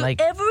fucking to like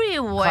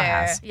everywhere.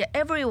 class. Yeah,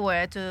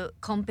 everywhere to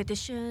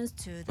competitions,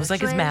 to the was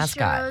like his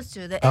mascot. shows,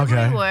 to the Okay,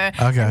 everywhere.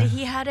 okay. And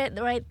he had it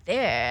right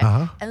there.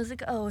 Uh-huh. And I was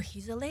like, oh,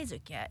 he's a laser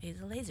cat. He's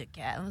a laser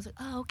cat. And I was like,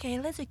 oh, okay,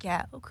 laser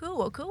cat. Oh,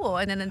 cool.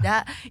 And then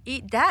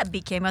that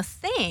became a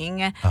thing.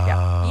 Yeah,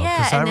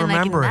 Yeah, I and then, like,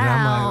 remember it. And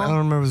I'm like, now- I don't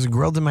remember. It was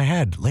grilled in my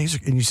head. Laser,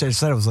 and you said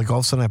it was like all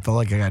of a sudden I felt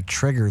like I got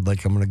triggered.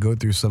 Like I'm gonna go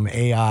through some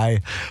AI,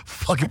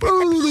 fucking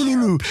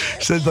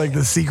said like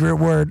the secret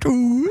word.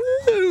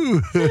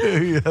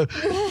 Yeah.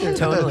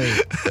 totally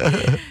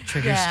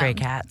trigger Yeah. stray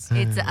cats.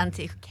 It's an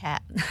antique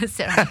cat,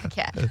 ceramic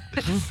cat.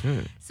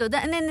 So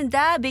that, and then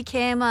that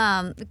became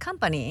a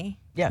company.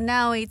 Yeah.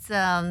 Now it's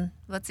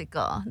what's it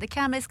called? The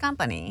cannabis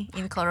company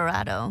in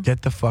Colorado.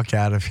 Get the fuck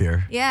out of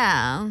here.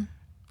 Yeah.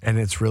 And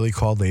it's really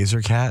called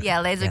Laser Cat? Yeah,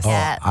 Laser Yes.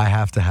 Cat. Oh, I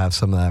have to have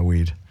some of that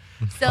weed.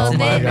 So Oh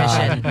my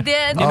God.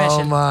 their New Oh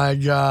mission. my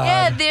God.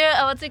 yeah, their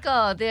what's it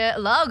called? Their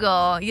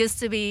logo used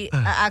to be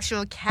an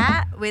actual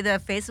cat with a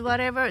face,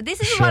 whatever. This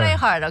is Sure. what I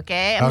heard.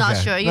 Okay, I'm not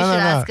Okay. sure. You No, should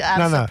no, ask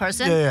no, the no.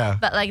 person. Yeah.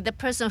 But like the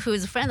person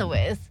who's friend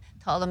with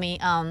told me,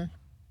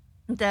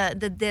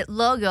 the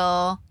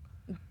logo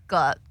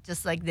got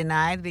just like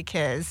denied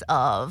because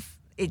of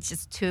it's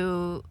just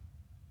too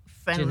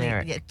friendly,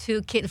 Generic. yeah,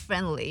 too kid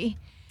friendly.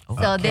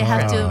 So they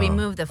have to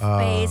remove the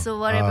face or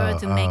whatever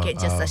to make it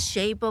just a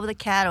shape of the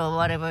cat or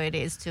whatever it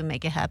is to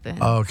make it happen.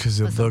 Oh, because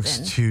it or looks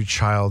something. too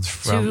child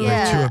friendly, Too-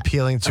 like too Yeah.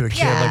 appealing to a kid,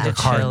 Yeah. like a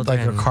To like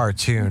a children.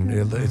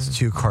 cartoon. It's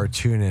too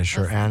cartoonish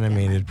or Or something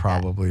animated, like that.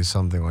 probably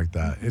something like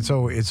that. It's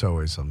always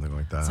something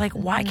like that. It's like,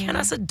 why can't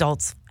us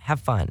adults have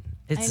fun?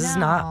 This is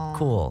not know.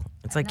 cool.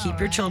 It's like, know, keep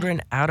your right?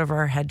 children out of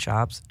our head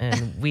shops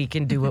and we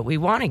can do what we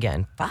want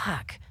again.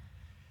 Fuck.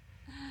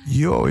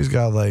 you always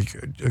got like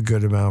a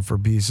good amount for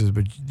pieces,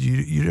 but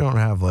you don't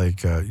have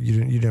like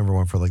you never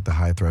went for like the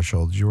high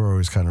thresholds. You were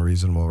always kind of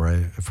reasonable,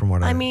 right? From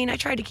what I mean, I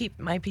tried to keep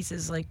my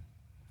pieces like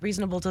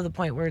reasonable to the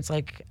point where it's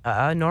like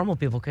normal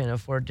people can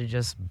afford to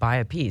just buy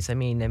a piece. I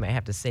mean, they might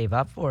have to save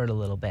up for it a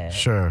little bit.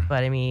 Sure.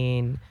 But I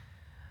mean,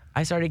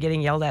 I started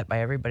getting yelled at by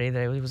everybody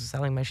that I was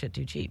selling my shit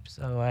too cheap.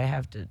 So I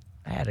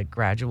had a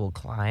gradual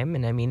climb,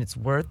 and I mean, it's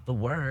worth the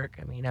work.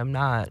 I mean, I'm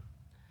not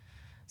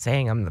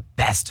saying I'm the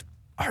best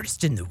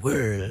artist in the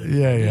world.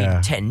 Yeah, I need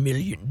yeah. $10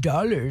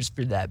 million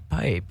for that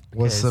pipe.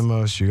 What's because the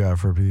most you got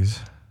for a piece?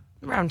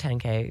 around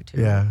 $10K too.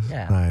 Yeah,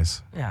 Yeah.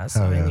 nice. Yeah. So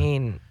Hell yeah. I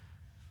mean,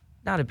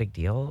 not a big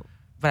deal.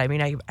 But I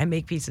mean, I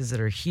make pieces that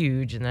are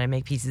huge, and then I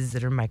make pieces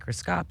that are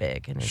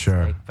microscopic, and it's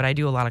Sure. like, but I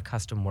do a lot of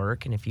custom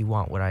work. And if you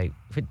want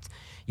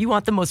you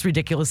want the most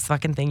ridiculous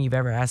fucking thing you've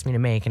ever asked me to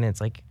make, and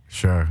it's like,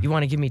 Sure. you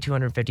want to give me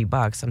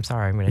 $250? I'm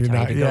sorry, I'm going to tell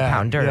not- you to go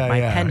pound dirt.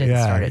 My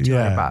pendants start at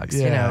 $200,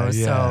 you know.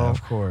 Yeah, So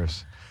of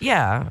course.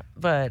 yeah,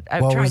 but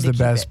I've What tried was to the keep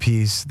best it.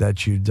 piece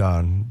that you've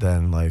done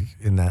then, like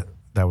in that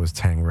was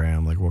 10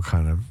 grand? Like what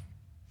kind of?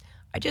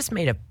 I just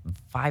made a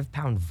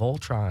 5-pound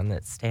Voltron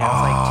that stands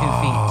like 2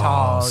 feet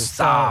tall.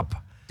 stop. So,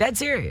 dead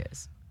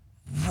serious.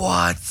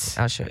 What?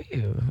 I'll show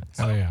you.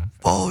 Oh yeah.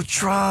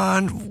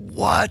 Voltron?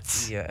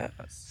 What?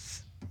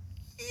 Yes.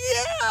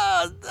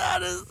 Yeah,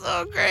 that is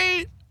so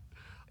great.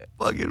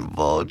 Fucking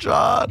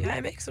Voltron. Yeah,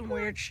 I make some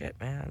weird shit,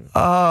 man.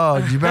 Oh,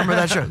 do you remember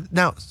that show?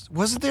 Now,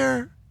 wasn't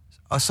there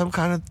some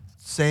kind of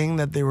saying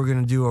that they were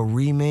going to do a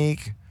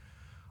remake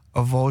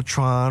of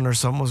Voltron or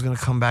something was going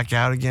to come back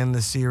out again,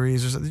 the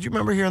series or something? Did you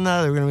remember hearing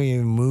that? There were going to be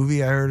a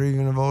movie, I heard,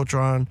 even of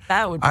Voltron.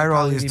 That would I heard all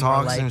probably these be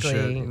more talks and shit,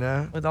 likely. you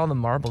know? With all the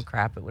marble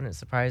crap, it wouldn't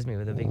surprise me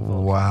with a big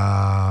Voltron.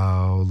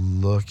 Wow,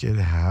 look at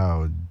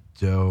how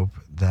dope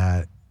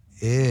that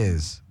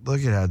is.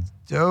 Look at how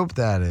dope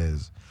that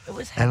is. It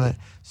was And heavy.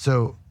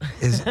 so,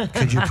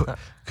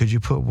 could you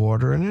put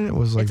water in it? It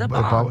was like It's a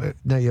bong.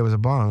 No, yeah, it was a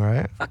bong,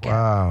 right? Fuck yeah.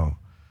 Wow,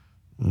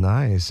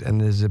 nice.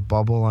 And does it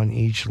bubble on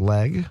each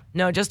leg?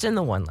 No, just in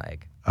the one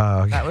leg.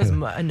 Oh, okay. That was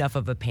enough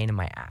of a pain in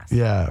my ass.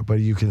 Yeah, but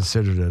you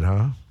considered it,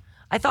 huh?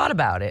 I thought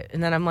about it,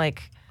 and then I'm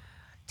like,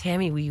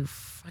 Tammy, will you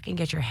fucking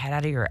get your head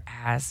out of your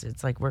ass?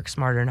 It's like work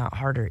smarter, not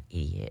harder,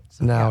 idiot.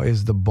 So, Now, yeah.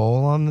 is the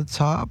bowl on the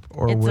top,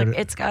 or it's where? like,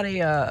 it's got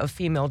a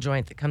female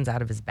joint that comes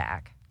out of his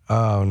back.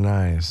 Oh,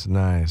 nice.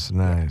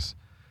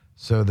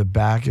 So the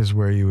back is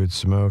where you would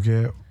smoke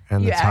it,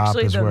 and the Yeah, top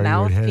actually, is the where you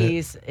would hit it.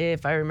 mouthpiece,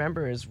 if I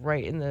remember, is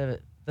right in the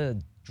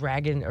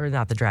dragon, or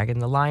not the dragon,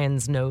 the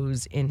lion's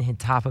nose in the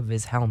top of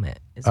his helmet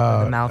is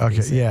where the mouthpiece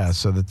is. Okay, yeah.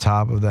 So the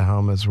top of the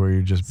helmet's where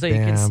you just So bam,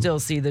 you can still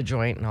see the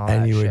joint and all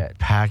and that you shit. would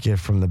pack it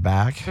from the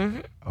back. Mm-hmm.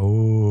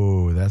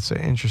 Oh, that's an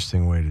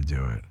interesting way to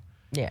do it.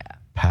 Yeah.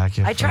 Pack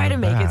it. I from try the to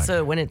make it back.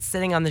 so when it's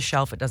sitting on the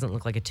shelf, it doesn't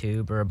look like a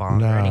tube or a bong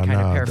No, or any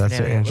kind of that's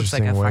paraphernalia. an It looks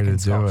like interesting a way to fucking do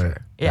sculpture.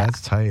 it. Yeah.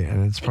 That's tight,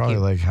 and it's probably you.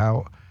 like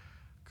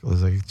it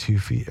was like 2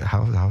 feet.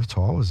 How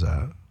tall was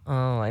that?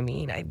 Oh, I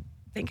mean, I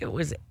think it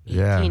was 18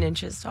 Yeah.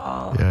 inches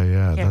tall.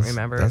 Yeah. Can't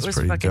remember. That's It was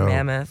pretty fucking dope.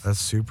 mammoth. That's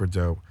super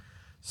dope.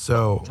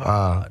 So,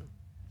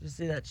 Did you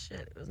see that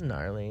shit? It was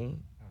gnarly.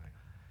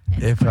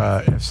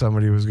 if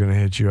somebody was gonna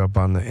hit you up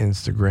on the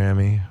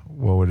Instagrammy,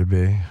 what would it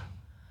be?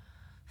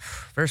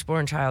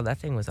 Firstborn child, that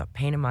thing was a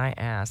pain in my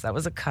ass. That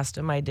was a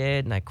custom I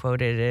did, and I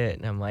quoted it,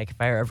 and I'm like, if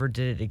I ever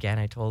did it again,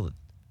 I told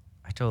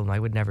him I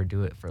would never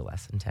do it for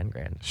less than 10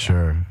 grand.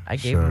 Sure. I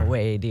gave him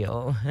away a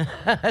deal.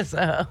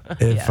 So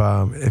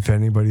If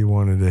anybody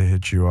wanted to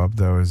hit you up,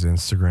 though, is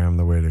Instagram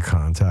the way to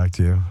contact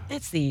you?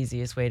 it's the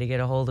easiest way to get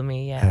a hold of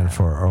me. Yeah, And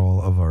for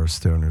all of our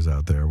stoners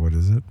out there, what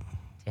is it?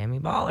 Tammy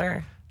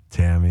Baller.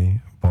 Tammy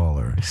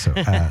Baller. So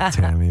at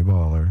Tammy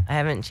Baller. I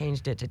haven't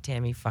changed it to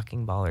Tammy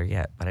fucking Baller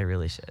yet, but I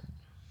really should.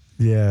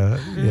 Yeah.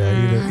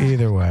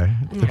 Either way,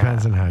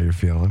 depends on how you're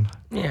feeling.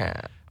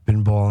 Yeah.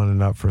 Been balling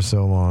it up for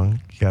so long.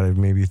 You gotta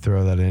maybe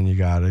throw that in. You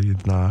got it.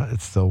 If not, it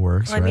still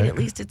works, Well, I right? mean, at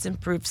least it's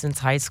improved since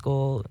high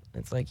school.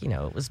 It's like,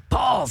 it was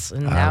balls,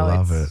 and I now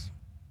love it's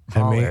it.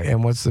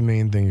 And what's the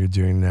main thing you're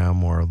doing now?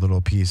 More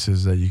little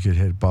pieces that you could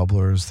hit,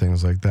 bubblers,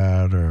 things like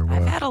that, or what?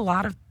 I've had a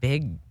lot of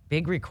big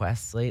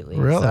requests lately.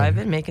 Really? So I've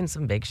been making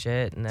some big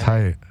shit. And I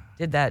Tight.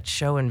 did that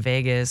show in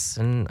Vegas,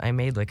 and I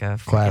made like a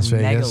Glass freaking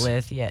Vegas?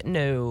 megalith. Yeah,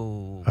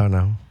 no, Oh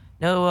no.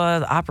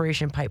 the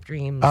Operation Pipe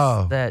Dreams.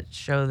 Oh. That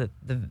show that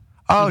the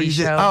Oh, TV you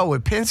show. did. Oh,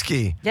 with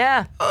Pinsky.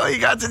 Yeah, Oh, you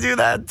got to do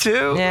that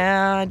too.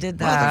 yeah, I did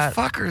that.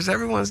 Motherfuckers!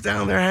 Everyone's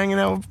down there hanging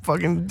out,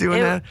 fucking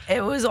doing that.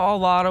 It was a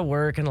lot of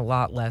work and a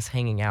lot less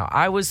hanging out.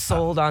 I was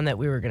sold on that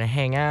we were going to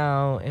hang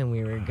out and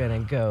we were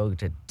going to go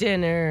to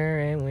dinner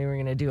and we were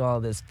going to do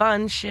all this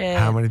fun shit.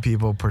 How many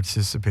people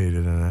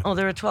participated in it? Oh,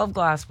 there were 12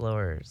 glass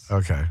blowers.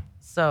 Okay.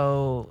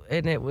 So,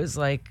 and it was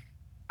like,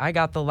 I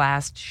got the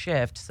last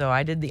shift. So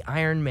I did the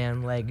Iron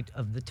Man leg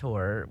of the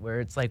tour where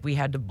it's like we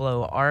had to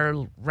blow our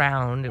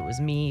round. It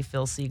was me,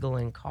 Phil Siegel,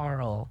 and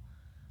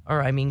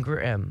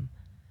Grim.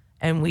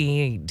 And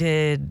we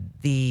did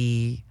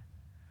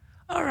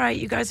all right,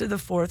 you guys are the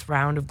fourth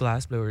round of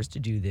glass blowers to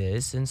do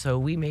this. And so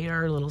we made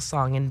our little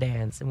song and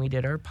dance and we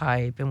did our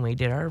pipe and we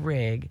did our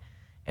rig.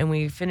 And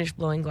we finished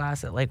blowing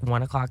glass at like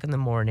 1 o'clock in the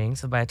morning.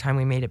 So by the time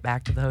we made it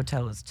back to the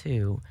hotel, it was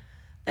 2.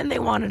 Then they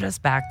wanted us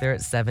back there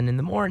at 7 in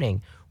the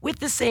morning with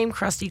the same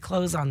crusty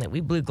clothes on that we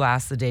blew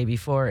glass the day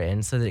before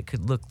in so that it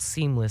could look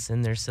seamless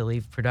in their silly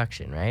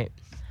production, right?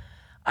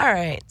 All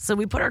right, so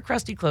we put our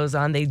crusty clothes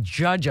on. They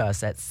judge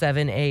us at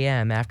 7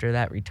 a.m. after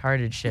that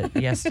retarded shit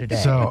yesterday.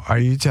 So, are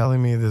you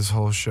telling me this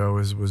whole show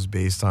was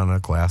based on a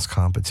glass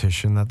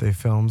competition that they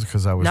filmed?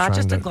 Because I was Not trying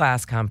just to... a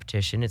glass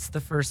competition. It's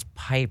the first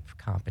pipe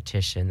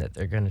competition that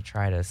they're going to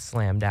try to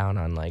slam down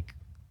on like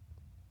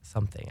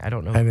something. I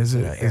don't know. And is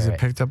who's it gonna is air it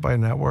picked up by a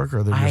network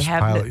or they're I just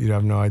have pilot? no- You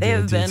have no They idea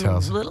have the been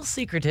details. a little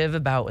secretive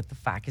about what the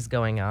fuck is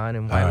going on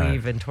and why All right. we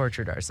even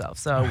tortured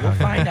ourselves. So we'll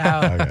find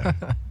out. Okay.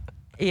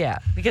 Yeah,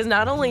 because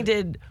not only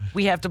did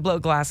we have to blow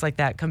glass like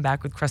that, come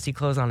back with crusty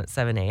clothes on at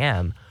 7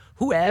 a.m.,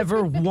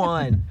 whoever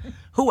won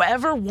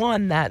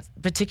that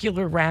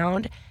particular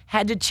round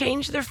had to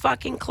change their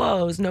fucking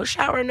clothes, no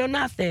shower, no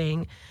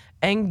nothing,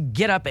 and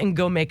get up and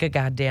go make a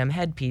goddamn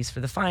headpiece for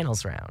the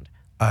finals round.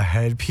 A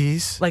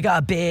headpiece? Like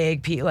a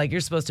big piece, like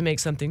you're supposed to make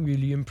something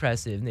really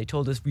impressive, and they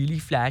told us really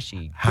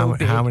flashy. How go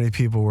big. many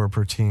people were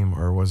per team,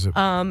 or was it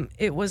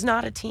It was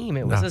not a team,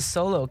 it was No. a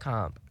solo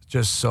comp.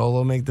 just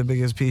solo make the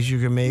biggest piece you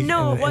can make?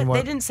 No, and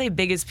they didn't say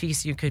biggest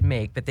piece you could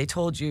make, but they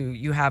told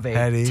you have a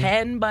Eddie?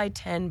 10 by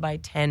 10 by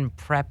 10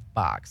 prep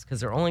box because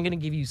they're only going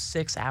to give you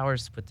 6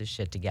 hours to put this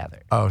shit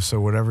together. Oh,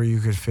 so whatever you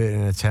could fit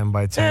in a 10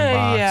 by 10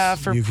 box, yeah,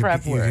 for you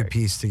prep could, you work. could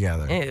piece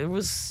together. And it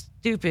was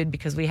stupid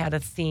because we had a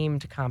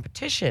themed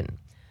competition.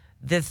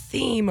 The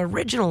theme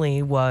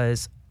originally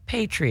was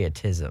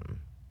patriotism.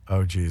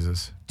 Oh,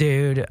 Jesus.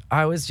 Dude,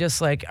 I was just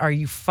like, are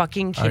you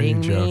fucking Are you kidding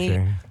me?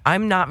 joking?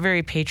 I'm not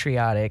very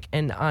patriotic.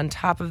 And on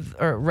top of,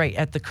 or right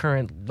at the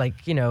current,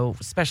 like, you know,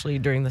 especially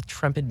during the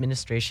Trump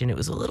administration, it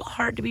was a little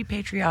hard to be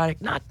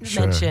patriotic. Not to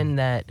Sure. mention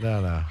that,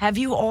 No. have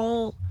you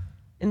all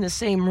in the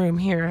same room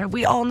here, have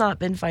we all not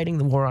been fighting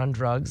the war on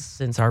drugs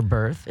since our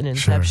birth and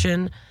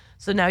inception?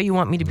 So now you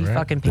want me to be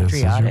fucking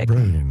patriotic? This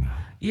is your brain.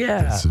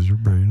 Yeah. This is your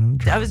brain on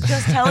drugs. I was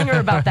just telling her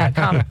about that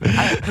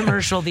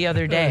commercial the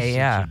other day.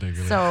 Yeah.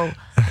 ridiculous. So,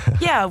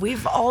 yeah,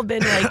 we've all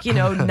been like, you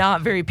know,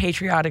 not very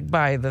patriotic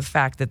by the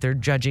fact that they're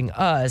judging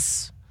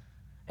us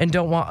and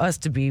don't want us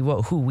to be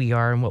who we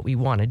are and what we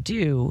want to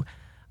do.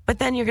 But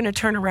then you're going to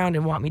turn around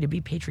and want me to be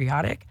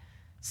patriotic.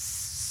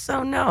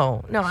 So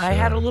no, I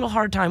had a little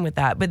hard time with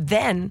that. But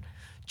then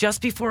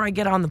just before I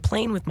get on the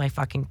plane with my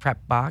fucking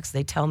prep box,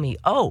 they tell me,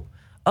 oh,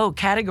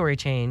 category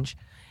change.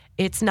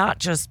 It's not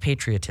just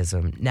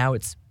patriotism. Now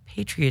it's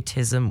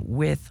patriotism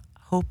with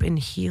hope and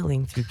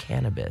healing through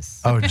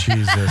cannabis. Oh,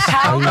 Jesus.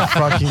 Are you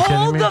fucking kidding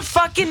Hold me? the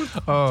fucking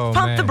Oh,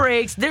 pump the man.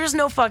 brakes. There's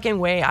no fucking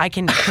way I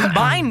can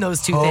combine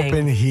those two Hope things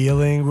and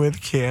healing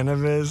with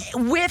cannabis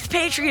with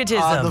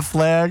patriotism. on the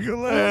flag.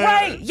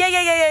 Right.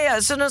 Yeah.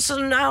 So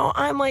now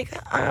I'm like,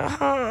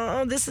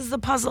 this is the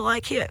puzzle I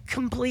can't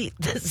complete.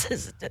 This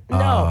is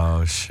no.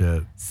 Oh,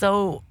 shit.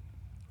 So,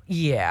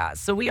 yeah.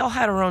 So we all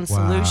had our own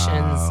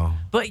solutions,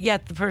 but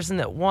yet the person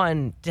that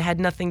won had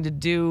nothing to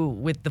do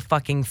with the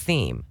fucking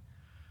theme.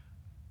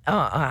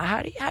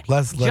 How do you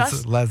Let's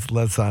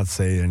not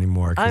say it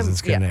anymore because I'm-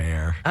 it's gonna yeah.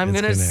 air. I'm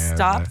It's gonna air,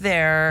 stop but-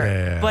 there,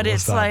 Yeah, but we'll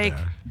it's stop like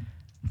there.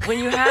 when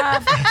you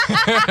have.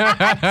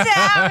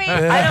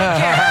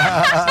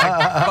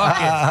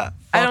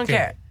 I don't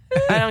care.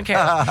 I don't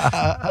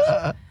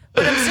care.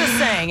 But I'm just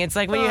saying, it's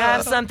like when you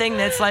have something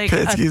that's like.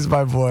 Pitsky's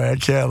my boy. I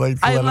can't let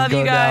I him love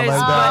go you guys, down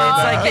like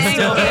that. but it's like it's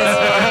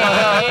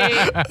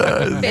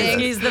still Pitsky.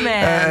 He's the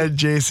man. And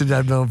Jason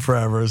I've known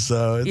forever,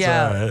 so it's all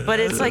Yeah, right. but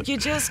it's like you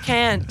just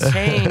can't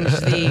change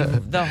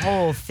the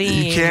whole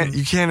theme.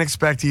 You can't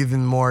expect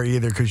even more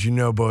either because you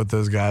know both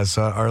those guys,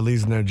 so, or at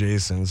least know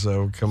Jason.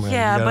 So come on.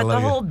 Yeah, you gotta but the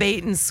let it- whole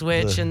bait and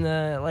switch and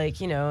the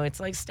like, you know, it's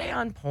like stay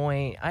on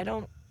point. I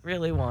don't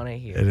really want to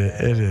hear It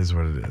is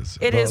what it is.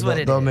 It is what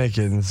it They'll is. make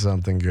it into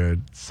something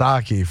good.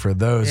 Saki, for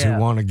those Yeah. who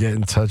want to get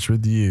in touch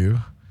with you,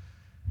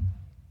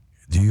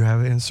 do you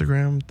have an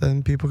Instagram?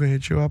 Then people can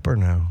hit you up or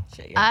no?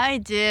 I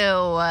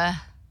do.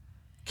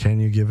 Can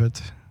you give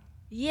it?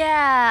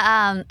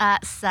 Yeah,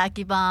 at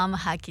Sakibomb,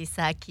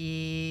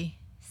 Hakisaki.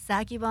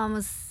 Sakibomb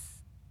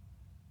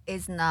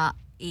is not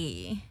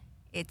E,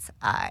 it's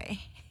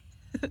I.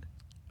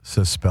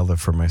 So spell it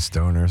for my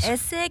stoners.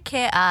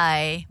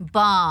 S-A-K-I,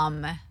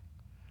 bomb,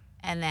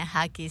 and then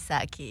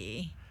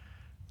Hakisaki.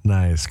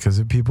 Nice, because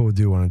if people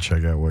do want to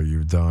check out what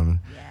you've done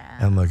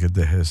Yeah. and look at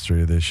the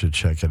history, they should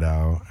check it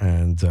out.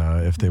 And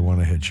if they want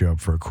to hit you up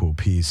for a cool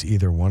piece,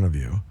 either one of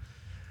you,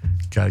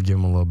 got to give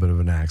them a little bit of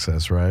an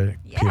access, right?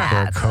 Yeah, people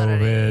are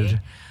totally. COVID.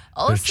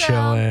 They're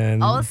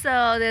chilling. Also,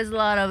 there's a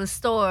lot of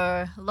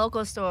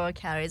local store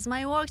carries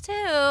my work too.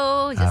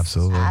 Just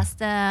Absolutely. ask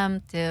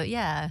them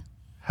to,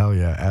 Hell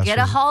yeah. Ask get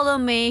for, a hold of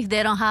me if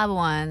they don't have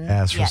one.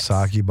 ask for yet.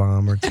 Saki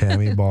Bomb or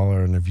Tammy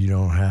Baller. And if you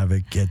don't have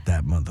it, get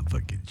that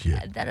motherfucking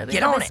shit. That'll be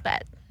Get the on best it.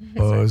 bet.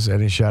 Bose,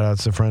 any shout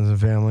outs to friends and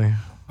family?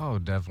 Oh,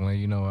 definitely.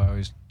 You know, I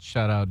always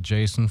shout out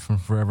Jason from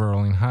Forever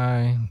Rolling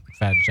High,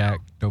 Fat Jack,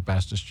 Dope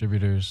Ass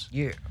Distributors,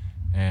 Yeah.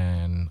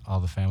 and all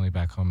the family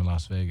back home in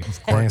Las Vegas.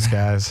 Thanks,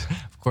 guys.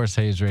 Of course,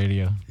 Hayes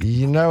Radio.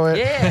 You know it.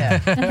 Yeah.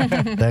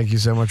 Thank you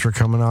so much for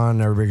coming on.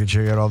 Everybody can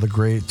check out all the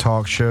great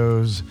talk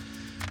shows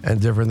and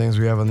different things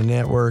we have on the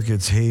network.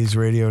 It's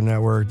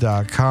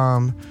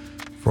HayesRadioNetwork.com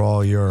for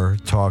all your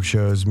talk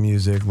shows,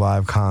 music,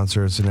 live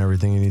concerts, and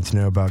everything you need to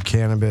know about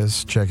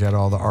cannabis. Check out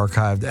all the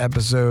archived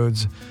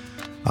episodes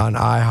on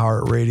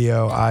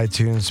iHeartRadio,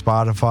 iTunes,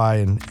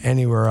 Spotify, and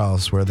anywhere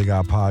else where they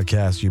got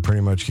podcasts. You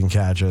pretty much can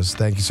catch us.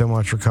 Thank you so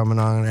much for coming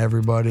on,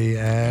 everybody.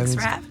 And Thanks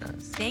for having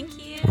us.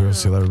 Thank you. we'll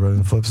see everybody on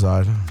the flip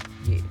side.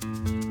 Yeah.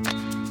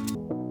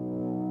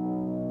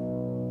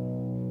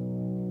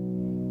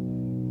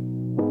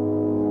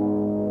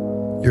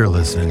 You're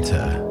listening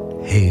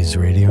to Hayes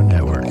Radio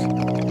Network,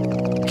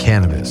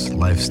 Cannabis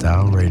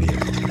Lifestyle Radio.